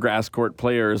on-fire grass court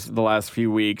players the last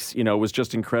few weeks, was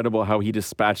just incredible how he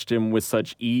dispatched him with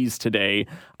such ease today.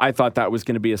 I thought that was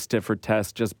going to be a stiffer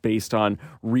test just based on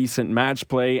recent match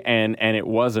play, and it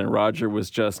wasn't. Roger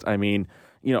was just,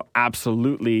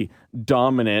 absolutely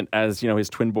dominant as, his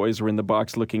twin boys were in the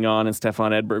box looking on, and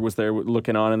Stefan Edberg was there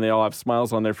looking on, and they all have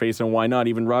smiles on their face, and why not?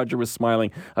 Even Roger was smiling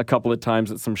a couple of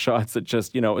times at some shots that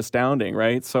just, astounding,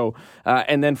 right? So,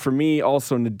 and then for me,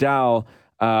 also Nadal,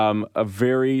 a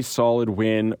very solid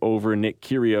win over Nick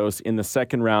Kyrgios in the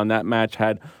second round. That match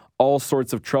had all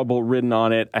sorts of trouble written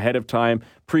on it ahead of time,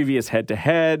 previous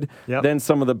head-to-head, then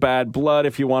some of the bad blood,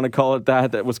 if you want to call it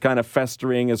that was kind of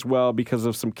festering as well because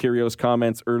of some Kyrgios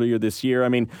comments earlier this year. I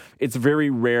mean, it's very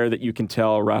rare that you can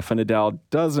tell Rafa Nadal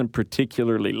doesn't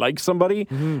particularly like somebody,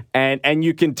 and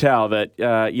you can tell that,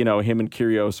 him and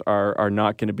Kyrgios are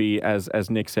not going to be, as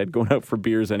Nick said, going out for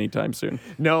beers anytime soon.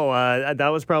 No, that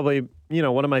was probably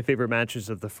one of my favorite matches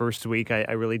of the first week.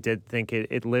 I really did think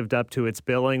it lived up to its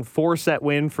billing. 4-set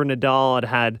win for Nadal. It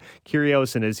had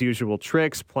Kyrgios and his usual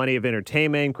tricks, plenty of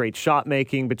entertainment, great shot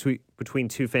making between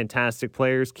two fantastic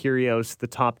players. Kyrgios, the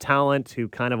top talent, who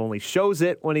kind of only shows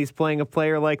it when he's playing a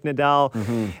player like Nadal.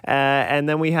 And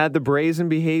then we had the brazen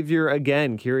behavior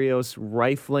again. Kyrgios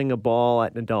rifling a ball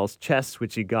at Nadal's chest,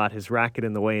 which he got his racket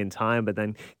in the way in time, but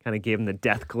then kind of gave him the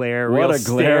death glare. What a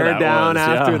glare that down was,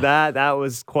 after that. That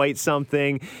was quite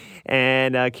something.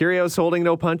 And Kyrgios holding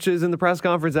no punches in the press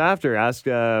conference after. Asked,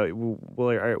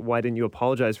 why didn't you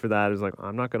apologize for that? I was like,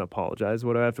 I'm not going to apologize.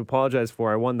 What do I have to apologize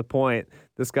for? I won the point.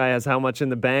 This guy has how much in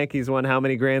the bank? He's won how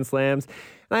many Grand Slams?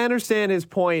 And I understand his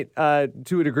point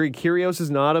to a degree. Kyrgios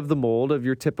is not of the mold of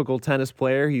your typical tennis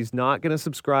player. He's not going to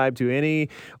subscribe to any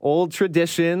old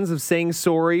traditions of saying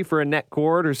sorry for a net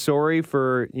cord or sorry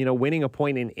for, winning a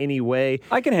point in any way.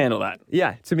 I can handle that.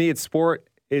 Yeah, to me, it's sport.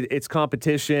 It's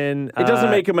competition. It doesn't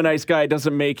make him a nice guy. It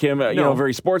doesn't make him,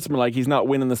 very sportsmanlike. He's not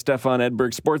winning the Stefan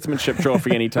Edberg Sportsmanship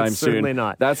Trophy anytime soon. Certainly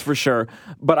not. That's for sure.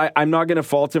 But I'm not going to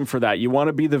fault him for that. You want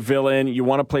to be the villain. You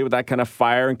want to play with that kind of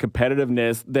fire and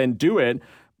competitiveness. Then do it.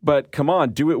 But come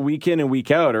on, do it week in and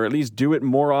week out, or at least do it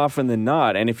more often than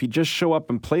not. And if you just show up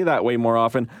and play that way more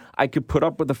often, I could put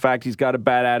up with the fact he's got a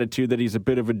bad attitude, that he's a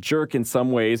bit of a jerk in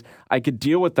some ways. I could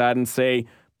deal with that and say,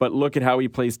 but look at how he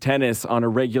plays tennis on a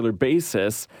regular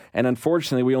basis. And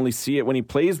unfortunately, we only see it when he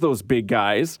plays those big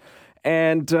guys.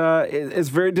 And it's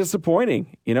very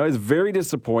disappointing. It's very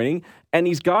disappointing. And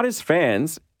he's got his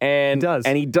fans. And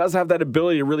he does have that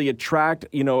ability to really attract,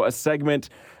 a segment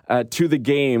to the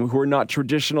game who are not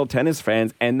traditional tennis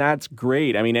fans. And that's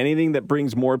great. I mean, anything that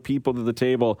brings more people to the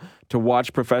table to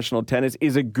watch professional tennis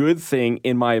is a good thing,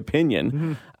 in my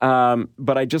opinion.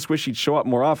 But I just wish he'd show up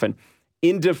more often.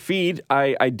 In defeat,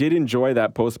 I did enjoy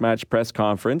that post-match press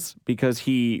conference because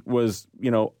he was,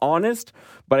 honest,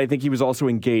 but I think he was also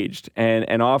engaged.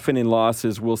 And often in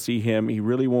losses, we'll see him. He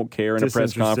really won't care in a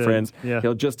press conference. Yeah.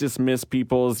 He'll just dismiss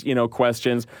people's,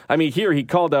 questions. I mean, here he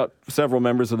called out several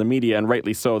members of the media, and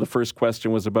rightly so. The first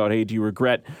question was about, hey, do you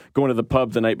regret going to the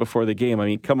pub the night before the game? I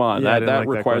mean, come on. Yeah, that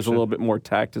requires a little bit more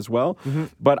tact as well.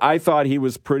 But I thought he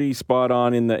was pretty spot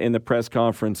on in the press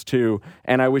conference, too.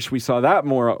 And I wish we saw that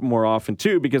more often,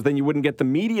 too, because then you wouldn't get the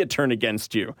media turn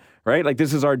against you, right? Like,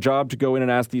 this is our job to go in and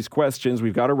ask these questions.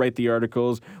 We've got to write the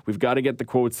articles. We've got to get the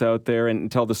quotes out there and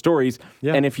tell the stories.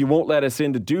 Yeah. And if you won't let us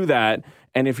in to do that,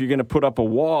 and if you're going to put up a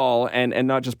wall and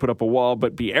not just put up a wall,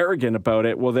 but be arrogant about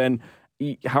it, well, then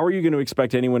how are you going to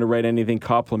expect anyone to write anything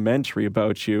complimentary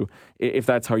about you if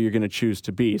that's how you're going to choose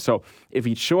to be? So if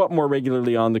you show up more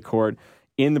regularly on the court,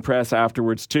 in the press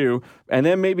afterwards too, and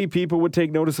then maybe people would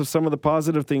take notice of some of the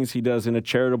positive things he does in a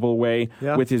charitable way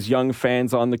with his young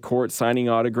fans on the court, signing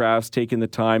autographs, taking the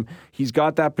time. He's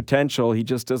got that potential. He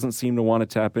just doesn't seem to want to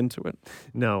tap into it.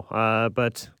 No,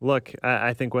 but look,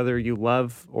 I think whether you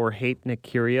love or hate Nick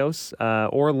Kyrgios,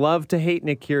 or love to hate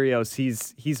Nick Kyrgios,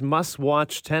 he's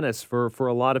must-watch tennis for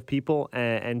a lot of people,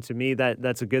 and to me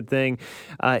that's a good thing.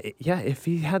 If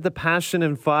he had the passion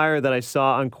and fire that I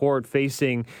saw on court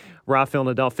facing Rafael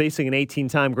Nadal facing an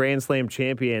 18-time Grand Slam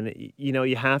champion,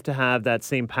 you have to have that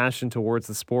same passion towards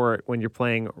the sport when you're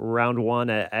playing round one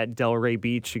at Delray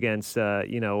Beach against,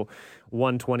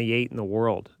 128 in the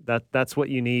world. That's what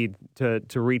you need to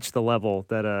reach the level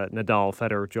that Nadal,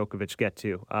 Federer, Djokovic get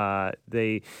to.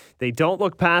 They don't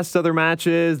look past other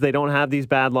matches. They don't have these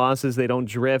bad losses. They don't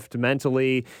drift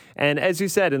mentally. And as you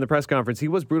said in the press conference, he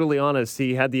was brutally honest.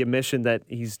 He had the admission that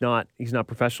he's not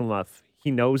professional enough.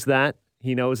 He knows that.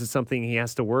 He knows it's something he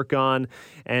has to work on.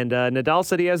 And Nadal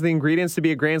said he has the ingredients to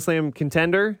be a Grand Slam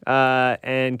contender.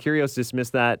 And Kyrgios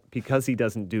dismissed that because he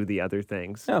doesn't do the other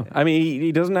things. No, I mean,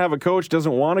 he doesn't have a coach,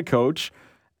 doesn't want a coach.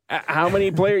 How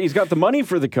many players? He's got the money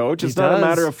for the coach. It's not a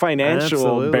matter of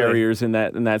financial barriers in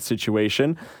that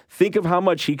situation. Think of how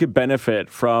much he could benefit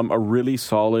from a really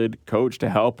solid coach to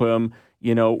help him,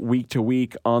 week to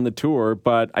week on the tour,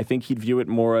 but I think he'd view it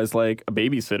more as like a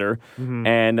babysitter. Mm-hmm.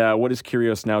 And what is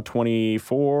Kyrgios now?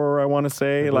 24, I want to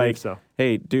say. So.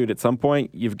 Hey, dude, at some point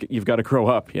you've got to grow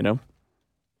up,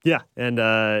 Yeah, and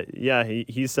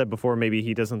he said before maybe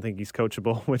he doesn't think he's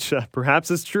coachable, which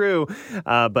perhaps is true,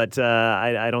 but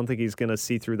I don't think he's going to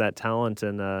see through that talent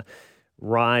and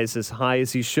rise as high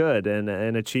as he should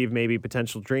and achieve maybe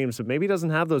potential dreams, but maybe he doesn't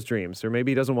have those dreams, or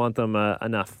maybe he doesn't want them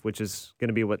enough, which is going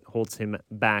to be what holds him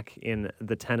back in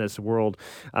the tennis world.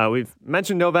 We've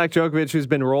mentioned Novak Djokovic, who's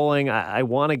been rolling. I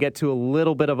want to get to a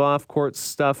little bit of off-court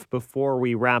stuff before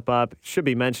we wrap up. It should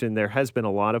be mentioned there has been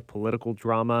a lot of political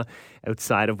drama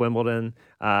outside of Wimbledon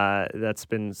that's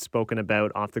been spoken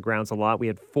about off the grounds a lot. We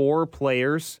had 4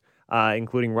 players,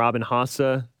 including Robin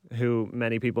Haase, who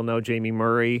many people know, Jamie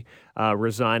Murray,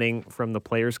 resigning from the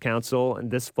Players' Council. And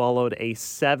this followed a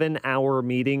 7-hour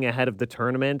meeting ahead of the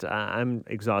tournament. I'm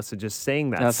exhausted just saying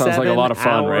that. That sounds like a lot of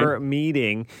fun, right? 7-hour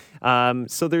meeting.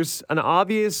 So there's an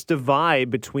obvious divide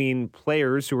between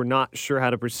players who are not sure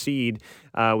how to proceed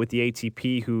with the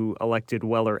ATP, who elected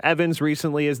Weller Evans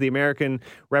recently as the American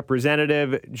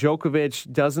representative.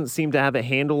 Djokovic doesn't seem to have a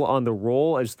handle on the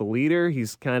role as the leader.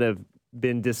 He's kind of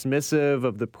been dismissive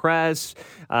of the press.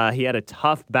 He had a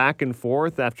tough back and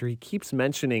forth after he keeps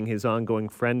mentioning his ongoing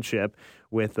friendship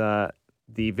with the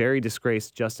very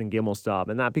disgraced Justin Gimelstob,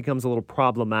 and that becomes a little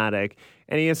problematic.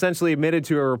 And he essentially admitted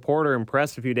to a reporter in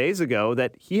press a few days ago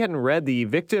that he hadn't read the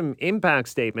victim impact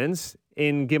statements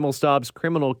in Gimelstob's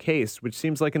criminal case, which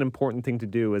seems like an important thing to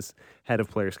do as head of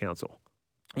Players' Council.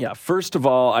 Yeah, first of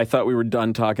all, I thought we were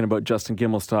done talking about Justin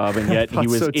Gimelstob, and yet he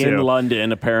was in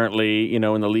London, apparently, in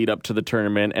the lead up to the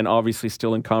tournament, and obviously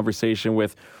still in conversation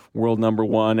with world number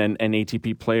one and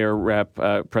ATP player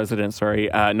president,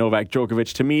 Novak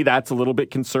Djokovic. To me, that's a little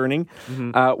bit concerning.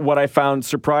 Mm-hmm. What I found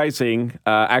surprising,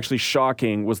 actually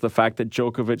shocking, was the fact that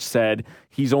Djokovic said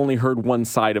he's only heard one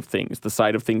side of things, the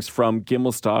side of things from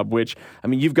Gimelstob, which, I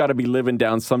mean, you've got to be living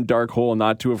down some dark hole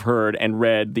not to have heard and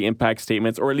read the impact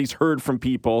statements, or at least heard from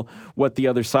people what the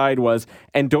other side was.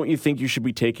 And don't you think you should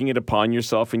be taking it upon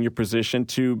yourself in your position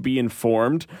to be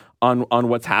informed on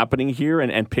what's happening here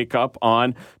and pick up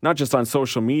on, not just on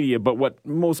social media, but what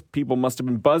most people must have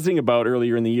been buzzing about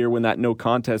earlier in the year when that no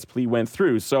contest plea went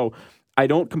through. So I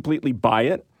don't completely buy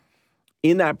it.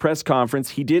 In that press conference,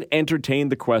 he did entertain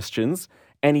the questions,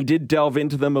 and he did delve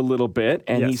into them a little bit.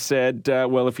 And He said,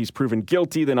 well, if he's proven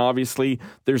guilty, then obviously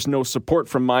there's no support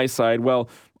from my side. Well,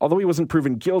 although he wasn't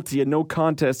proven guilty, a no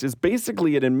contest is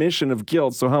basically an admission of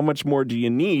guilt. So how much more do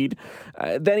you need?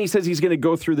 Then he says he's going to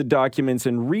go through the documents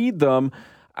and read them.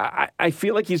 I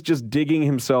feel like he's just digging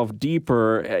himself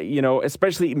deeper,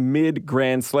 especially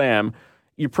mid-Grand Slam.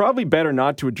 You're probably better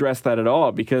not to address that at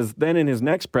all, because then in his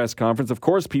next press conference, of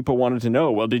course, people wanted to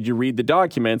know, well, did you read the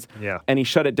documents? Yeah. And he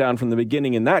shut it down from the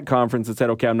beginning in that conference and said,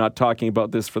 okay, I'm not talking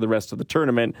about this for the rest of the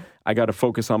tournament. I got to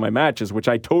focus on my matches, which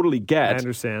I totally get. I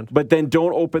understand. But then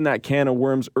don't open that can of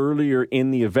worms earlier in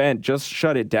the event. Just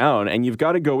shut it down. And you've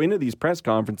got to go into these press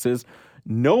conferences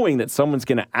knowing that someone's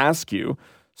going to ask you.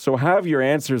 So have your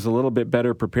answers a little bit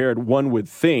better prepared, one would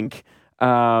think.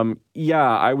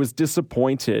 I was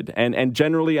disappointed. And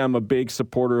generally, I'm a big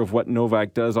supporter of what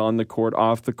Novak does on the court,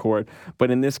 off the court.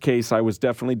 But in this case, I was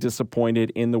definitely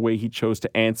disappointed in the way he chose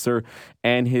to answer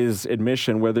and his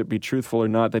admission, whether it be truthful or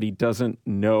not, that he doesn't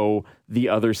know the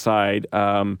other side.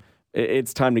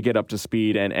 It's time to get up to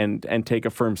speed and take a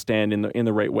firm stand in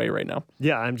the right way right now.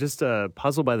 Yeah, I'm just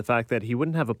puzzled by the fact that he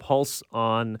wouldn't have a pulse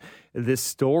on this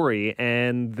story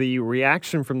and the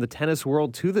reaction from the tennis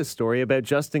world to this story about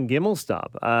Justin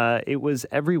Gimelstob. It was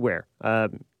everywhere.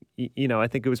 I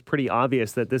think it was pretty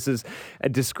obvious that this is a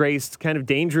disgraced, kind of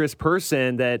dangerous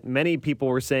person that many people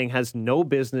were saying has no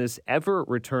business ever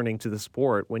returning to the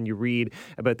sport. When you read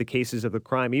about the cases of the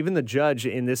crime, even the judge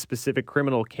in this specific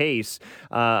criminal case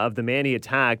of the man he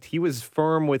attacked, he was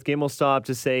firm with Gimelstob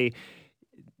to say,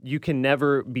 you can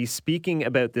never be speaking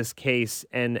about this case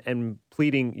and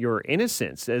pleading your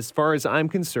innocence. As far as I'm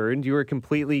concerned, you are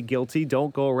completely guilty.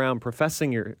 Don't go around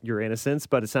professing your innocence.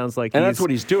 But it sounds like that's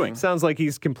what he's doing. Sounds like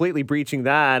he's completely breaching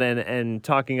that and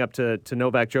talking up to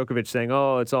Novak Djokovic, saying,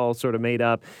 "Oh, it's all sort of made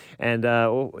up." And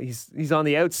he's on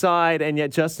the outside, and yet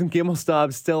Justin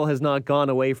Gimelstob still has not gone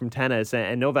away from tennis.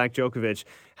 And Novak Djokovic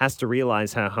has to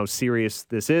realize how serious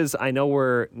this is. I know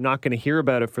we're not going to hear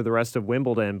about it for the rest of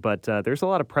Wimbledon, but there's a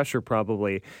lot of pressure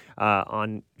probably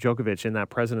on Djokovic in that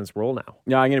president's role now.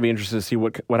 Yeah, I'm going to be interested to see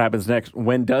what happens next.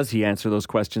 When does he answer those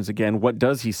questions again? What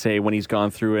does he say when he's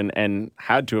gone through and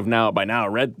had to have by now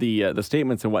read the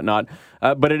statements and whatnot?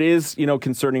 But it is,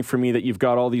 concerning for me that you've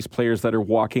got all these players that are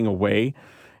walking away.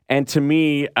 And to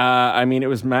me, it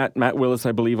was Matt Willis,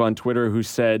 I believe, on Twitter who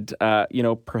said,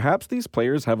 perhaps these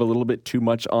players have a little bit too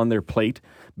much on their plate,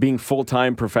 being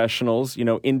full-time professionals,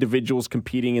 individuals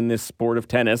competing in this sport of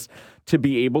tennis, to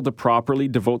be able to properly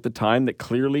devote the time that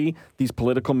clearly these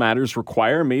political matters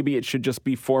require. Maybe it should just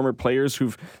be former players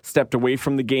who've stepped away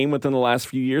from the game within the last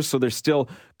few years, so they're still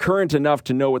current enough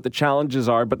to know what the challenges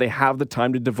are, but they have the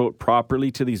time to devote properly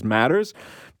to these matters.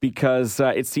 Because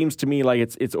it seems to me like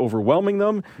it's overwhelming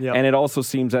them. Yep. And it also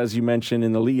seems, as you mentioned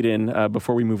in the lead-in,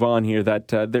 before we move on here, that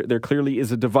there clearly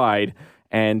is a divide,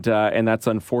 and that's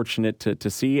unfortunate to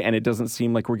see. And it doesn't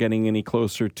seem like we're getting any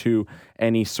closer to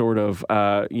any sort of,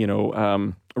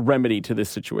 remedy to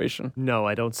this situation. No,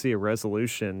 I don't see a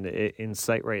resolution in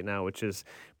sight right now, which is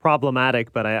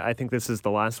problematic. But I think this is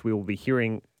the last we will be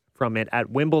hearing from it at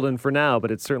Wimbledon for now,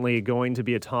 but it's certainly going to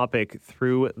be a topic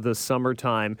through the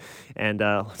summertime. And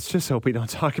let's just hope we don't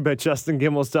talk about Justin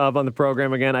Gimelstob on the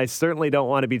program again. I certainly don't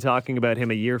want to be talking about him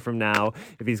a year from now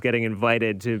if he's getting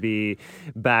invited to be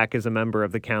back as a member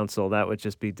of the council. That would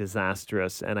just be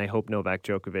disastrous, and I hope Novak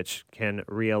Djokovic can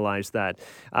realize that.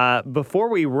 Before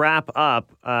we wrap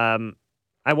up,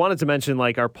 I wanted to mention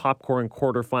our popcorn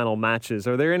quarterfinal matches.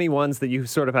 Are there any ones that you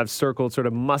sort of have circled, sort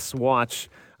of must-watch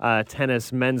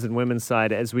tennis, men's and women's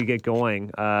side as we get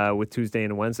going with Tuesday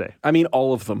and Wednesday? I mean,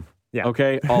 all of them. Yeah.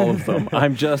 Okay, all of them. I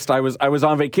was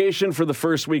on vacation for the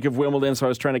first week of Wimbledon, so I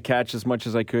was trying to catch as much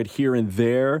as I could here and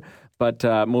there, but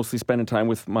mostly spending time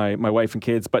with my wife and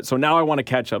kids. But so now I want to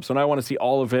catch up. So now I want to see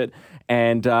all of it.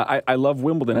 And I love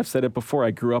Wimbledon. I've said it before.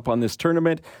 I grew up on this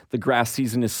tournament. The grass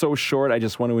season is so short. I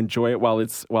just want to enjoy it while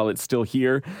it's still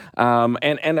here.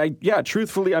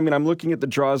 Truthfully, I'm looking at the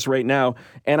draws right now,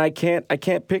 and I can't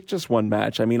pick just one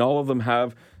match. I mean, all of them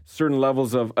have certain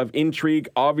levels of intrigue.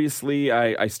 Obviously,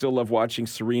 I still love watching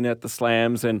Serena at the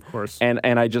slams, and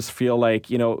I just feel like,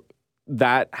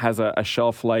 that has a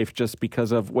shelf life just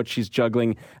because of what she's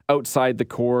juggling outside the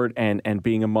court and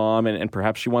being a mom, and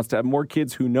perhaps she wants to have more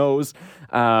kids, who knows,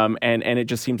 and it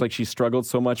just seems like she's struggled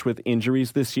so much with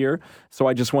injuries this year. So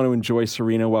I just want to enjoy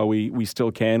Serena while we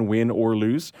still can, win or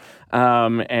lose.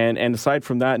 And aside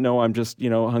from that, no, I'm just,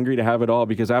 hungry to have it all,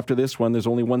 because after this one, there's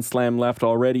only one slam left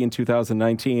already in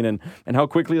 2019, and how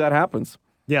quickly that happens.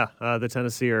 Yeah, the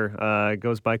tennis year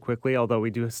goes by quickly, although we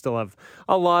do still have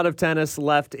a lot of tennis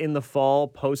left in the fall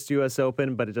post-U.S.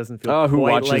 Open, but it doesn't feel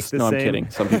quite like the same. No, I'm kidding.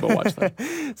 Some people watch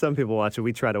that. Some people watch it.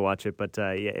 We try to watch it, but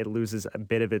it loses a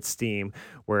bit of its steam,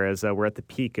 whereas we're at the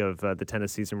peak of the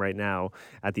tennis season right now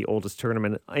at the oldest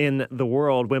tournament in the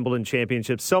world, Wimbledon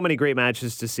Championship. So many great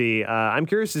matches to see. I'm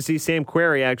curious to see Sam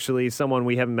Querrey, actually, someone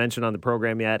we haven't mentioned on the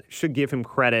program yet. Should give him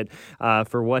credit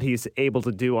for what he's able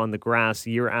to do on the grass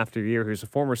year after year. He's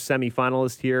a former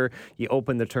semifinalist here. He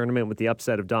opened the tournament with the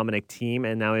upset of Dominic Thiem,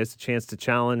 and now he has a chance to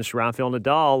challenge Rafael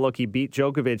Nadal. Look, he beat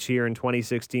Djokovic here in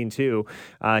 2016 too.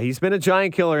 He's been a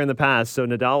giant killer in the past, so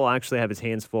Nadal will actually have his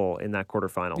hands full in that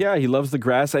quarterfinal. Yeah, he loves the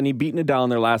grass, and he beat Nadal in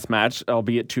their last match,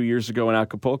 albeit 2 years ago in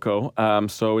Acapulco.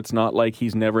 So it's not like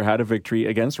he's never had a victory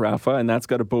against Rafa, and that's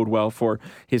got to bode well for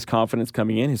his confidence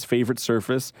coming in. His favorite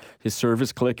surface, his serve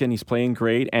is clicking, he's playing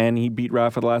great, and he beat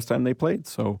Rafa the last time they played.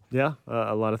 So yeah,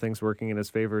 a lot of things working in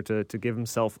his favor to give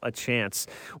himself a chance.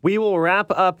 We will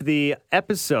wrap up the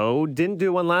episode. Didn't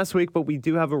do one last week, but we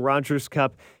do have a Rogers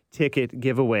Cup ticket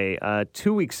giveaway.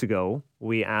 2 weeks ago,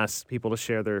 we asked people to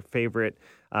share their favorite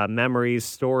memories,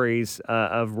 stories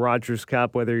of Rogers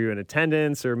Cup, whether you're in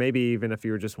attendance or maybe even if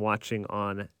you were just watching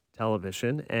on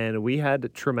television, and we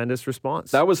had tremendous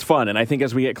response. That was fun, and I think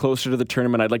as we get closer to the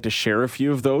tournament, I'd like to share a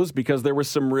few of those because there were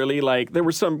some really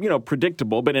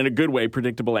predictable, but in a good way,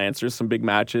 predictable answers, some big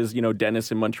matches,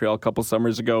 Dennis in Montreal a couple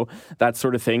summers ago, that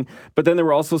sort of thing. But then there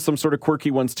were also some sort of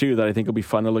quirky ones too that I think will be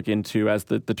fun to look into as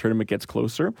the tournament gets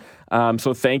closer.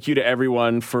 So thank you to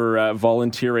everyone for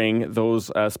volunteering those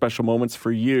special moments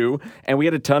for you. And we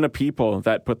had a ton of people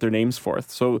that put their names forth.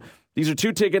 So these are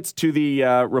 2 tickets to the,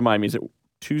 remind me, is it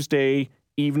Tuesday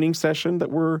evening session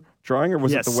that we're drawing, or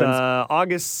was it the Wednesday?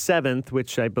 August 7th,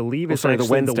 which I believe is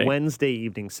actually the Wednesday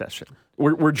evening session.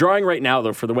 We're drawing right now,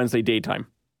 though, for the Wednesday daytime.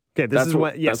 Okay, this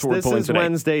is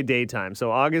Wednesday daytime. So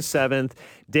August 7th,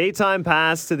 daytime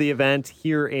pass to the event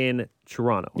here in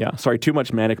Toronto. Yeah, sorry, too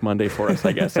much Manic Monday for us,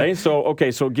 I guess.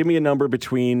 So give me a number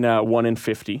between 1 and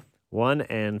 50. 1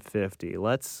 and 50.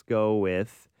 Let's go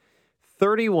with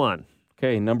 31.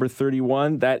 Okay, number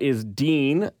 31, that is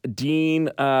Dean. Dean,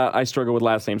 I struggle with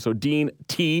last name. So Dean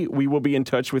T, we will be in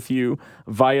touch with you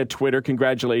via Twitter.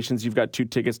 Congratulations, you've got 2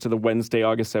 tickets to the Wednesday,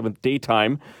 August 7th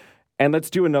daytime. And let's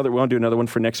do another, we want to do another one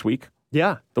for next week.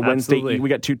 Yeah, the Wednesday, we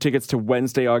got 2 tickets to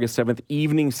Wednesday, August 7th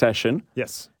evening session.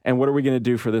 Yes. And what are we going to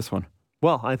do for this one?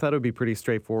 Well, I thought it would be pretty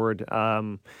straightforward.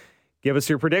 Give us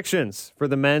your predictions for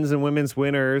the men's and women's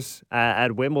winners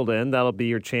at Wimbledon. That'll be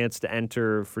your chance to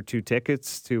enter for 2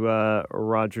 tickets to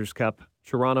Rogers Cup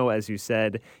Toronto, as you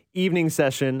said. Evening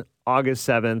session, August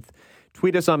 7th.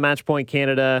 Tweet us on Matchpoint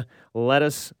Canada. Let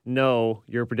us know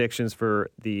your predictions for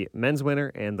the men's winner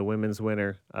and the women's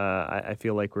winner. I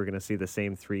feel like we're going to see the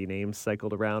same 3 names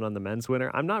cycled around on the men's winner.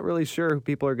 I'm not really sure who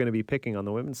people are going to be picking on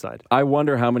the women's side. I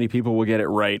wonder how many people will get it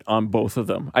right on both of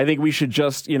them. I think we should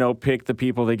just, pick the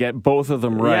people that get both of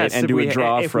them right and do a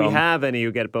draw from. If we have any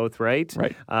who get both right,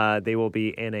 they will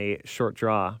be in a short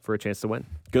draw for a chance to win.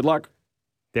 Good luck.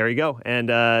 There you go. And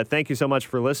thank you so much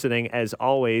for listening, as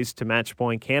always, to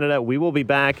Matchpoint Canada. We will be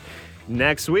back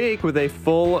next week with a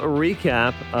full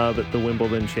recap of the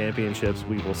Wimbledon Championships.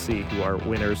 We will see who our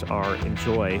winners are.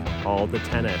 Enjoy all the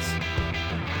tennis.